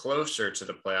little closer to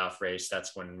the playoff race,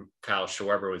 that's when Kyle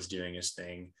Schwarber was doing his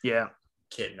thing. Yeah.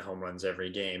 Hitting home runs every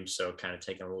game. So kind of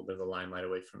taking a little bit of the limelight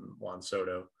away from Juan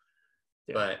Soto.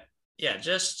 Yeah. But yeah,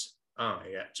 just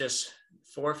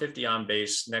 450 on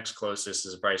base. Next closest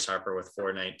is Bryce Harper with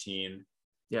 419.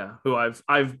 Yeah, who I've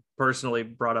personally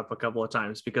brought up a couple of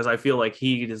times because I feel like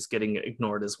he is getting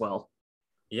ignored as well.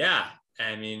 Yeah,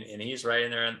 I mean, and he's right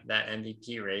in there in that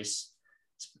MVP race.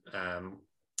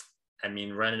 I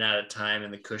mean, running out of time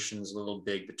and the cushion's a little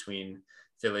big between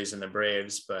Phillies and the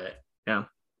Braves, but yeah,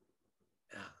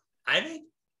 I think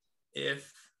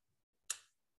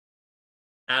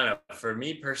I don't know, for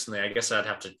me personally, I guess I'd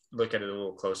have to look at it a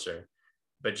little closer.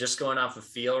 But just going off of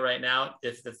feel right now,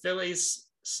 if the Phillies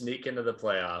sneak into the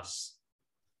playoffs,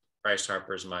 Bryce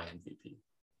Harper's my MVP.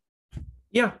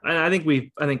 Yeah, and I think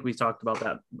we talked about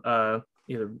that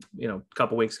either a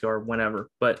couple weeks ago or whenever.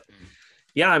 But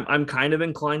yeah, I'm kind of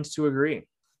inclined to agree.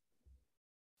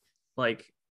 Like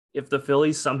if the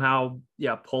Phillies somehow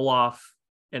pull off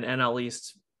an NL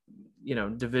East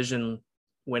division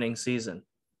winning season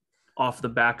off the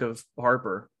back of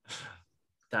Harper,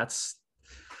 that's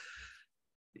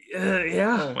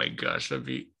Oh my gosh, it'd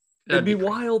be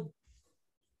wild.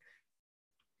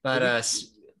 But what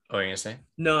are you gonna say?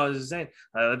 No, I was just saying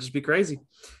that'd just be crazy.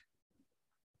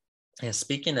 Yeah,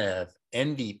 speaking of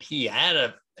MVP,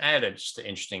 I had a just an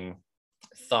interesting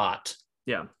thought.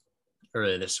 Yeah.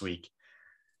 Earlier this week,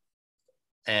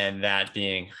 and that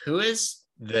being, who is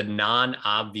the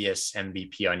non-obvious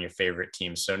MVP on your favorite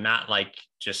team? So not like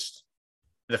just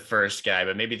the first guy,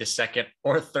 but maybe the second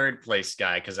or third place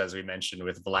guy, because as we mentioned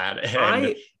with Vlad,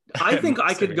 I think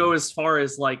I could go as far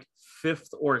as like fifth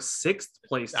or sixth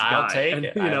place guy. I'll take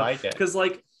it. I like it. Because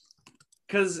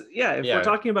if we're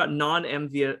talking about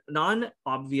non-obvious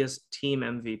team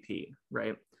MVP,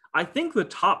 right? I think the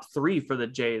top three for the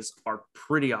Jays are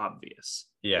pretty obvious.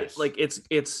 Yes.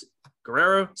 It's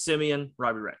Guerrero, Simeon,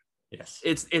 Robbie Ray. Yes.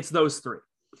 It's those three.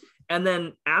 And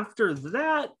then after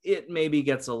that, it maybe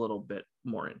gets a little bit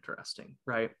more interesting,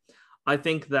 right? I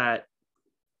think that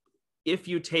if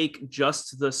you take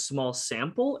just the small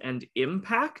sample and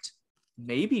impact,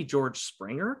 maybe George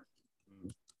Springer,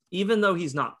 even though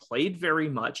he's not played very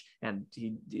much and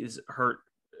he is hurt,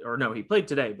 or no, he played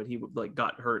today, but he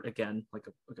got hurt again like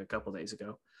a couple days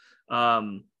ago.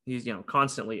 He's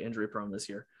constantly injury prone this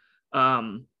year.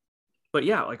 But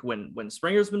yeah, like when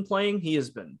Springer's been playing, he has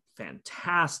been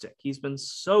fantastic. He's been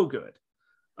so good.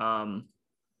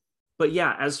 But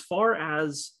yeah, as far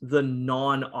as the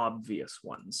non-obvious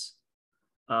ones,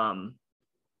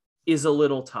 is a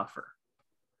little tougher.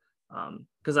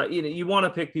 Because you want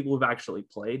to pick people who've actually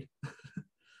played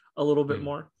a little bit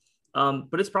more.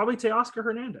 But it's probably Teoscar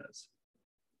Hernandez.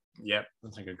 Yep,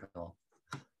 that's a good call.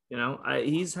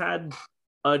 He's had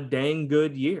a dang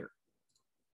good year.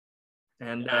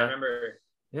 And I remember,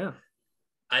 yeah,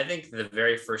 I think the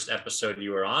very first episode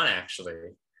you were on,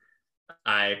 actually,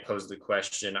 I posed the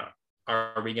question,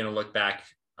 are we going to look back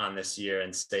on this year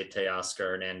and say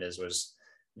Teoscar Hernandez was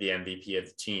the MVP of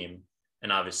the team?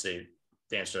 And obviously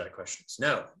the answer to that question is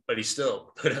no, but he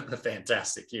still put up a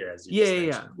fantastic year. As you just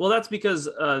mentioned. Well, that's because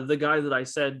the guy that I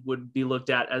said would be looked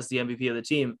at as the MVP of the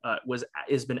team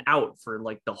has been out for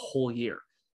like the whole year.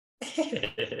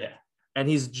 Yeah. And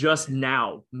he's just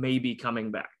now maybe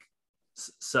coming back.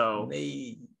 So,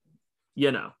 that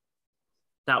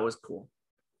was cool.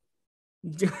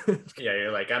 Yeah,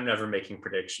 you're like, I'm never making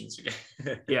predictions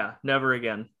again. Yeah, never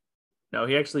again. No,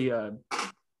 he actually,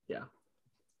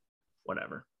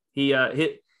 whatever. He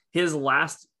hit his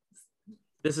last.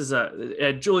 This is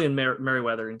Julian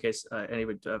Merriweather, in case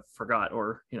anybody forgot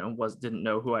or didn't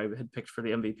know who I had picked for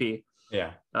the MVP.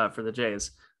 Yeah, for the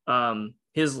Jays.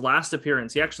 His last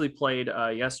appearance, he actually played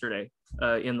yesterday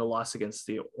in the loss against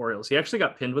the Orioles. He actually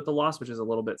got pinned with the loss, which is a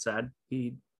little bit sad.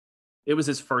 It was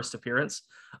his first appearance.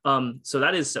 So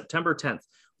that is September 10th.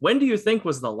 When do you think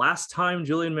was the last time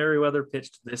Julian Merriweather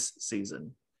pitched this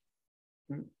season?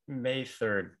 May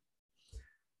 3rd.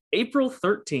 April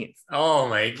 13th. Oh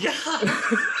my God.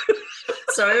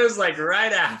 So it was like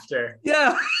right after.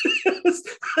 Yeah. It was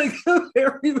like the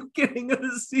very beginning of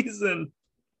the season.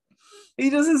 He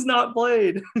just has not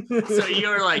played. So you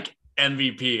were like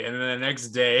MVP, and then the next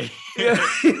day,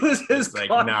 he was just like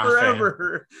gone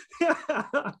forever.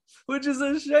 Yeah, which is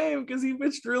a shame because he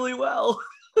pitched really well.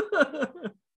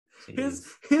 His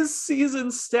season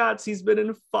stats: he's been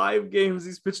in 5 games,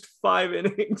 he's pitched 5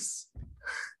 innings,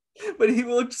 but he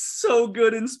looked so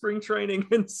good in spring training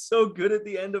and so good at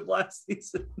the end of last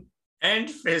season. And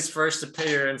his first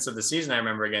appearance of the season, I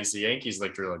remember against the Yankees,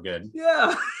 looked really good.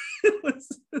 Yeah.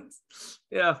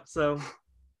 Yeah, so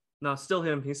no, still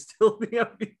him. He's still the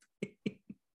MVP.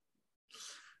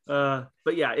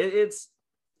 But yeah, it's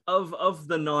of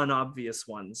the non-obvious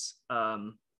ones.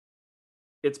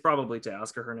 It's probably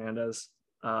Teoscar Hernandez.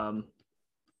 Or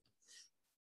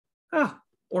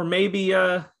maybe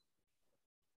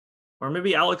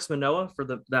Alex Manoah for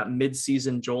that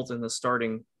mid-season jolt in the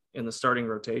starting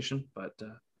rotation. But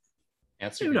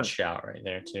that's a good shout right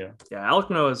there too. Yeah, Alex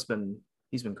Manoah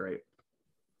he's been great.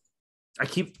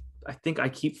 I think I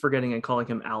keep forgetting and calling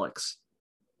him Alex,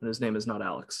 and his name is not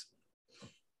Alex.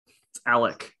 It's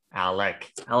Alec.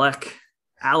 Alec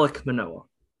Manoah.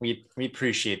 We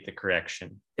appreciate the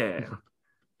correction. Yeah.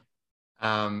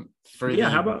 How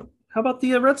about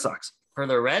the Red Sox? For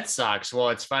the Red Sox, well,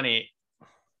 it's funny.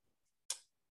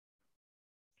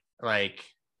 Like,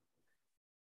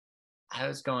 I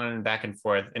was going back and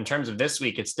forth in terms of this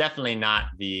week. It's definitely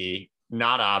not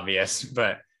obvious,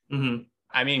 but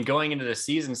I mean, going into the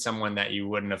season, someone that you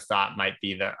wouldn't have thought might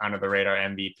be the under the radar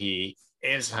MVP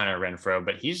is Hunter Renfroe,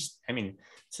 but he's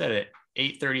said it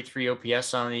 833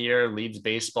 OPS on the year, leads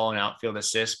baseball in outfield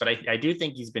assists, but I do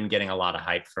think he's been getting a lot of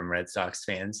hype from Red Sox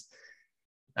fans.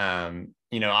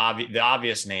 The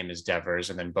obvious name is Devers,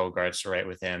 and then Bogart's right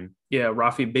with him. Yeah,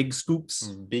 Rafi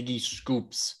Biggie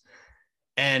Scoops.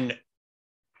 And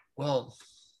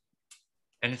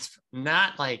it's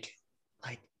not like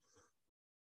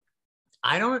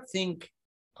I don't think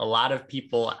a lot of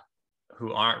people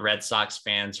who aren't Red Sox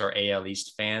fans or AL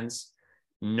East fans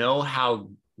know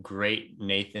how great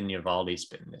Nathan Eovaldi's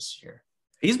been this year.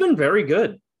 He's been very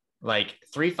good. Like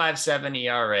 3.57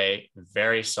 ERA,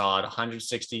 very solid,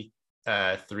 163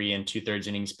 and 2/3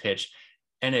 innings pitched,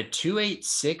 and a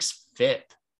 2.86 FIP,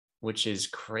 which is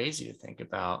crazy to think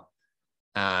about.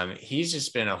 He's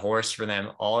just been a horse for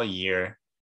them all year.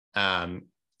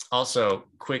 Also,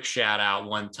 quick shout out,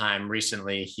 one time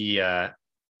recently, he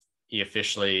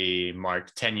officially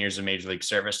marked 10 years of Major League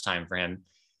service time for him,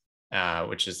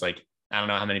 which is like, I don't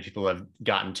know how many people have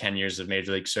gotten 10 years of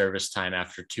Major League service time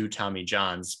after 2 Tommy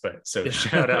Johns, but so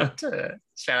shout out to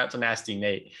Nasty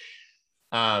Nate.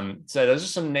 So those are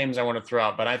some names I want to throw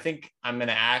out, but I think I'm going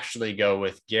to actually go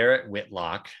with Garrett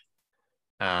Whitlock.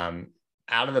 Out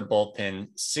of the bullpen,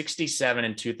 67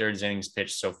 and 2/3 innings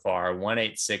pitched so far,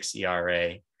 1.86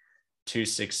 ERA,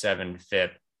 2.67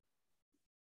 FIP,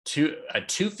 a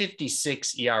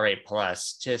 2.56 ERA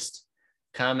plus. Just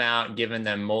come out, giving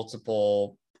them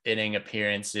multiple inning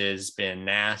appearances, been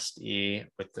nasty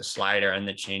with the slider and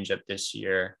the changeup this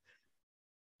year.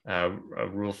 A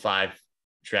Rule 5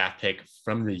 draft pick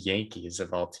from the Yankees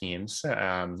of all teams.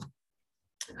 I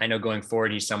know going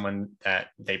forward, he's someone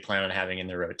that they plan on having in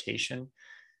their rotation,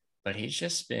 but he's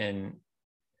just been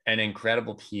an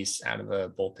incredible piece out of the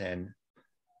bullpen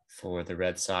for the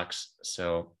Red Sox.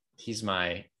 So he's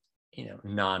my,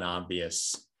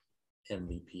 non-obvious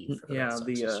MVP. For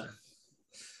the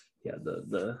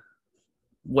the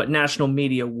what national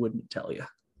media wouldn't tell you.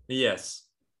 Yes.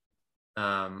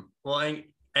 A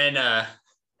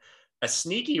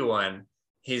sneaky one,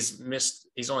 he's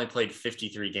only played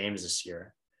 53 games this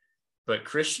year, but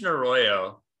Christian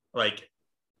Arroyo,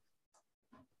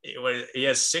 he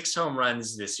has 6 home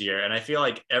runs this year, and I feel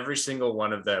like every single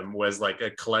one of them was like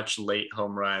a clutch late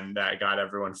home run that got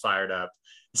everyone fired up.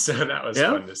 So that was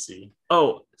fun to see.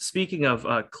 Oh, speaking of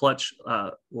clutch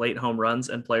late home runs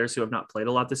and players who have not played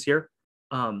a lot this year,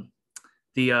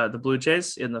 the Blue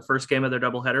Jays in the first game of their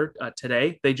doubleheader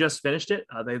today, they just finished it.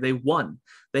 They won.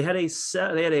 They had a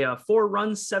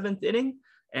 4-run 7th inning,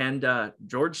 and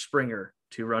George Springer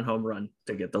 2-run home run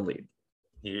to get the lead.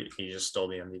 He just stole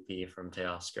the MVP from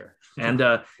Teoscar. And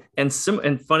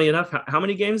funny enough, how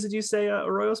many games did you say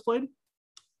Arroyo's played?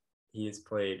 He has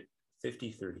played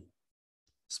 53.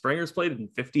 Springer's played in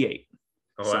 58.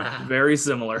 Wow. So very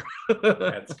similar.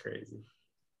 That's crazy.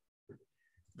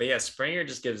 But yeah, Springer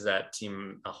just gives that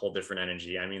team a whole different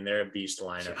energy. I mean, they're a beast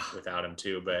lineup without him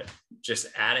too, but just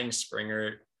adding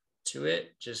Springer to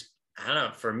it, I don't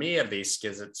know, for me at least,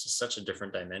 gives it such a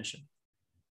different dimension.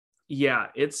 Yeah,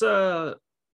 it's a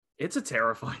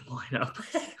terrifying lineup.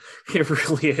 It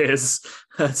really is.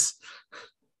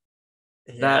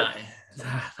 That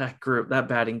group, that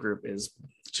batting group is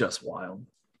just wild.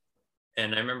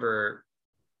 And I remember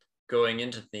going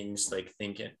into things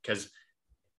thinking, because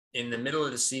in the middle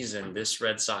of the season, this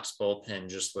Red Sox bullpen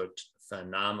just looked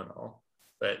phenomenal,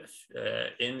 but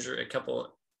a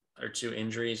couple or 2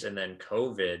 injuries and then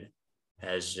COVID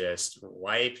has just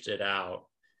wiped it out.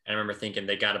 I remember thinking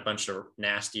they got a bunch of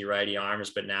nasty righty arms,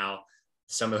 but now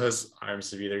some of those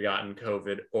arms have either gotten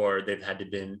COVID or they've had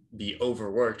to be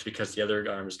overworked because the other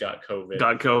arms got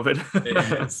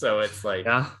COVID. So it's like,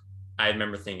 I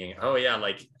remember thinking,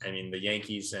 the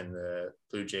Yankees and the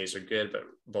Blue Jays are good, but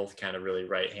both kind of really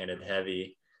right-handed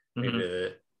heavy. Maybe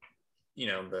the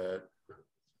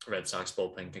Red Sox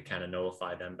bullpen could kind of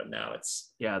nullify them, but now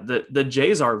it's... Yeah, the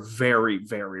Jays are very,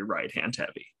 very right-hand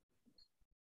heavy.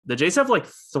 The Jays have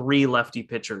 3 lefty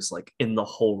pitchers in the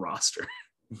whole roster.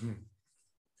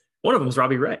 One of them is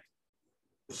Robbie Ray.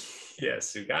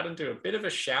 Yes, who got into a bit of a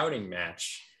shouting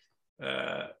match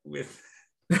with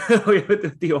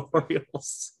the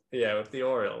Orioles. Yeah, with the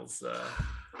Orioles.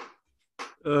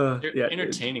 Yeah,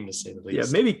 entertaining to say the yeah.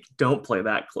 least. Maybe don't play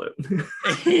that clip.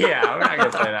 Yeah, we're not gonna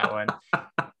play that one.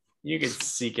 You can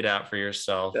seek it out for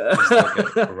yourself. Just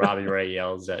look at Robbie Ray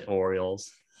yells at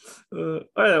Orioles. The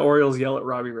Orioles yell at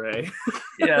Robbie Ray.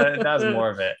 Yeah, that was more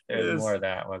of it. It was more of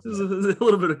that, wasn't it? A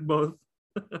little bit of both.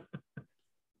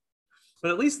 But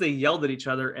at least they yelled at each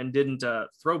other and didn't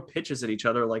throw pitches at each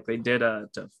other like they did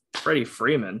to Freddie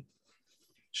Freeman.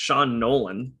 Sean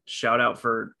Nolan, shout out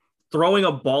for throwing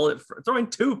throwing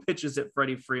 2 pitches at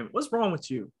Freddie Freeman. What's wrong with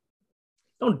you?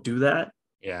 Don't do that.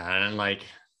 Yeah, and like,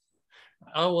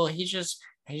 oh well, he's just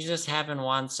having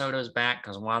Juan Soto's back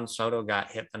because Juan Soto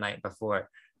got hit the night before.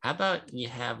 How about you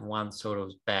have Juan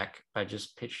Soto's back by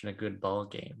just pitching a good ball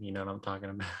game? You know what I'm talking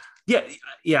about?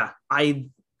 Yeah. I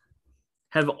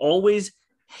have always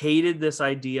hated this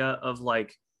idea of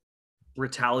like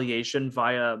retaliation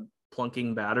via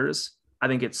plunking batters. I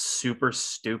think it's super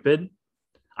stupid.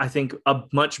 I think a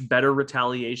much better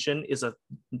retaliation is a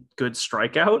good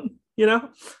strikeout, you know?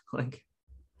 Like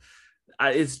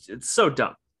it's so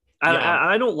dumb. Yeah.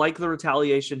 I don't like the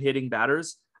retaliation hitting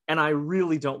batters, and I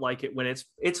really don't like it when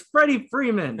it's Freddie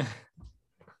Freeman.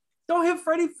 Don't hit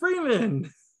Freddie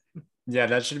Freeman. Yeah,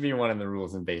 that should be one of the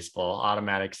rules in baseball: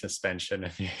 automatic suspension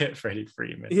if you hit Freddie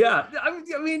Freeman. Yeah, I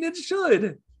mean it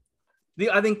should.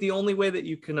 I think the only way that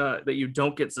you can that you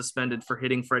don't get suspended for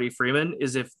hitting Freddie Freeman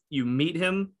is if you meet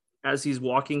him as he's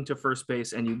walking to first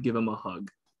base and you give him a hug,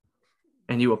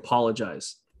 and you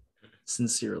apologize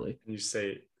sincerely. You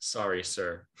say, "Sorry,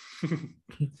 sir."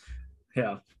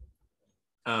 Yeah.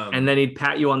 And then he'd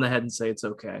pat you on the head and say, "It's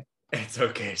okay. It's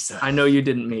okay, sir. I know you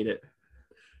didn't mean it."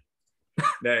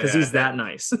 Because he's that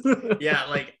nice. Yeah,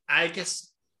 like I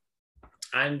guess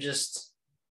I'm just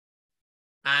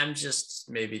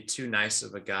maybe too nice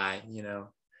of a guy, you know,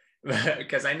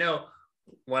 because I know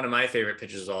one of my favorite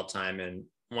pitchers of all time and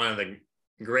one of the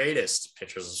greatest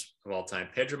pitchers of all time,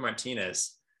 Pedro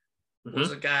Martinez,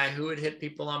 was a guy who would hit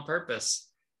people on purpose.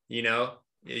 You know,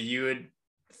 you would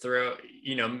throw,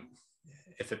 you know,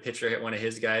 if a pitcher hit one of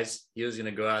his guys, he was going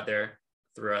to go out there,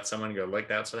 throw out someone and go, look,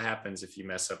 that's what happens if you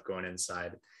mess up going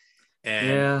inside. And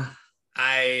yeah,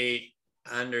 I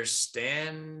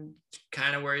understand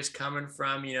kind of where he's coming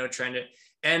from, you know, trying to,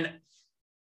 and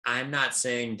I'm not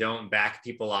saying don't back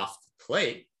people off the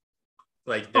plate.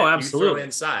 Like absolutely. You throw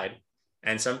inside,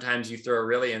 and sometimes you throw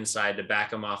really inside to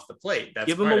back them off the plate. That's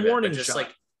give them a warning shot.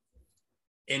 Like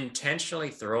intentionally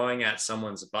throwing at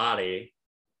someone's body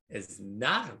is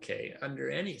not okay under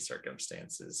any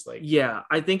circumstances. Like, yeah,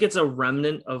 I think it's a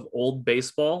remnant of old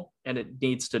baseball and it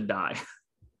needs to die.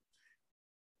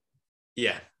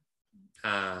 Yeah.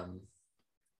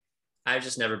 I've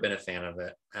just never been a fan of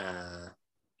it.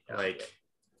 Like,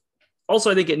 also,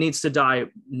 I think it needs to die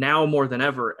now more than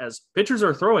ever as pitchers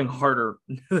are throwing harder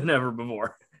than ever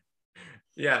before.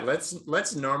 Yeah, let's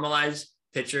normalize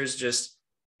pitchers just,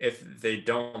 if they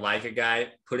don't like a guy,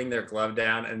 putting their glove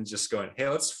down and just going, hey,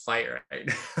 let's fight right.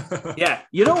 Yeah,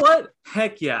 you know what?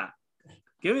 Heck yeah.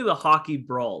 Give me the hockey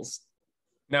brawls.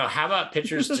 No, how about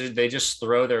pitchers, they just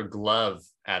throw their glove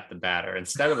at the batter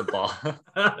instead of the ball?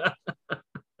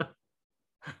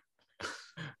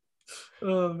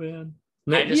 Oh, man.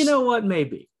 You know what?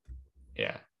 Maybe.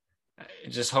 Yeah.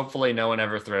 Just hopefully no one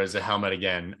ever throws a helmet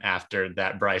again after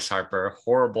that Bryce Harper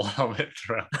horrible helmet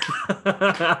throw.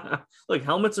 Look,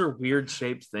 helmets are weird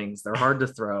shaped things. They're hard to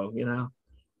throw, you know?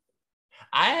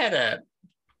 I had a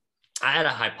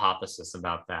hypothesis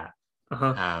about that.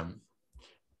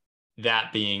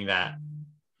 That being that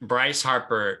Bryce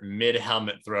Harper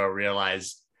mid-helmet throw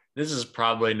realized this is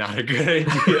probably not a good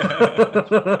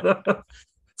idea.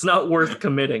 It's not worth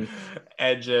committing.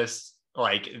 And just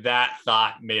like that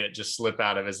thought made it just slip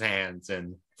out of his hands.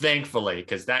 And thankfully,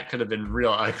 because that could have been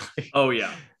real ugly. Oh,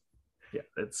 yeah. Yeah,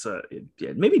 it's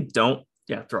maybe don't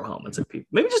throw helmets at people.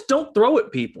 Maybe just don't throw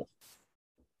at people.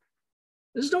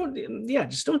 Just don't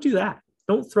do that.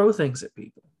 Don't throw things at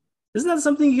people. Isn't that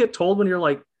something you get told when you're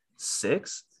like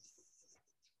 6?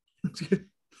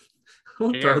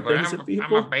 Don't throw things at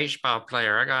people. I'm a baseball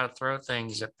player. I gotta throw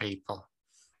things at people.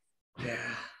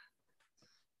 Yeah.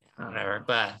 Whatever.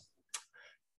 But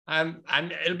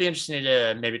it'll be interesting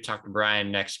to maybe talk to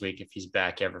Brian next week if he's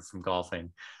back ever from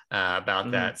golfing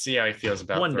about that. See how he feels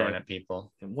about throwing at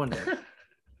people. One day.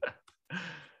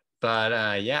 But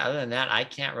other than that, I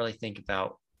can't really think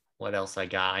about what else I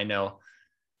got. I know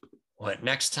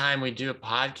next time we do a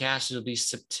podcast, it'll be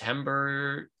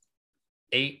September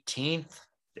 18th.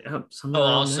 Yep,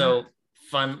 also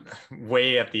fun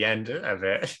way at the end of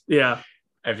it. Yeah.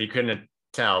 If you couldn't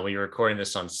tell, we were recording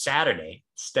this on Saturday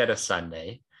instead of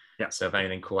Sunday. Yeah. So if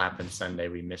anything cool happened Sunday,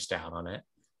 we missed out on it.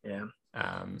 Yeah.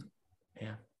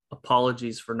 Yeah.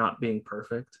 Apologies for not being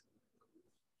perfect.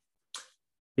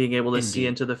 Being able to Indeed. see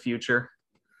into the future,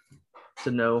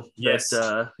 to know Yes.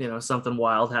 that something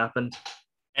wild happened.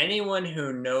 Anyone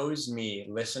who knows me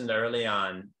listened early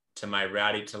on to my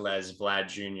Rowdy Tellez Vlad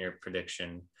Jr.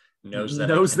 prediction knows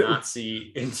that I cannot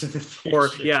see into the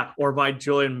future. Or my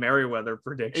Julian Merriweather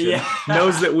prediction, Yeah.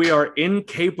 knows that we are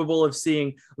incapable of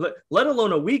seeing, let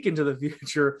alone a week into the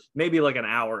future, maybe like an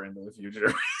hour into the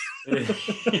future.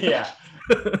 Yeah.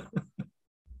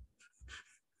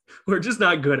 We're just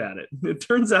not good at it. It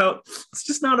turns out it's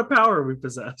just not a power we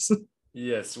possess.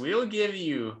 Yes, we'll give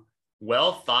you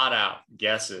well thought out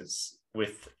guesses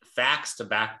with facts to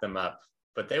back them up,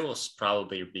 but they will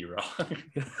probably be wrong.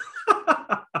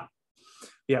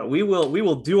 Yeah, we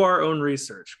will do our own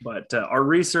research, but our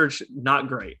research not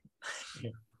great.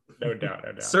 No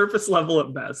doubt. Surface level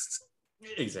at best.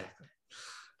 Exactly.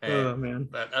 Oh man.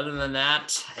 But other than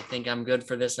that, I think I'm good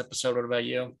for this episode. What about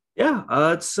you? Yeah,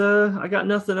 it's I got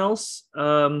nothing else.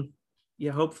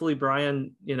 Yeah, hopefully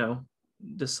Brian,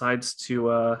 decides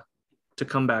to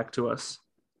come back to us.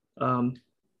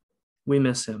 We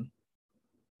miss him.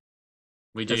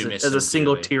 We do miss him. As a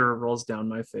single dearly. tear rolls down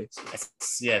my face.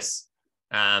 Yes.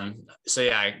 So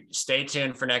yeah, stay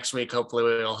tuned for next week. Hopefully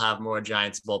we'll have more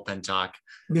Giants bullpen talk.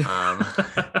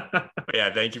 But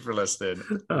yeah, thank you for listening.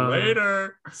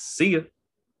 Later. See ya.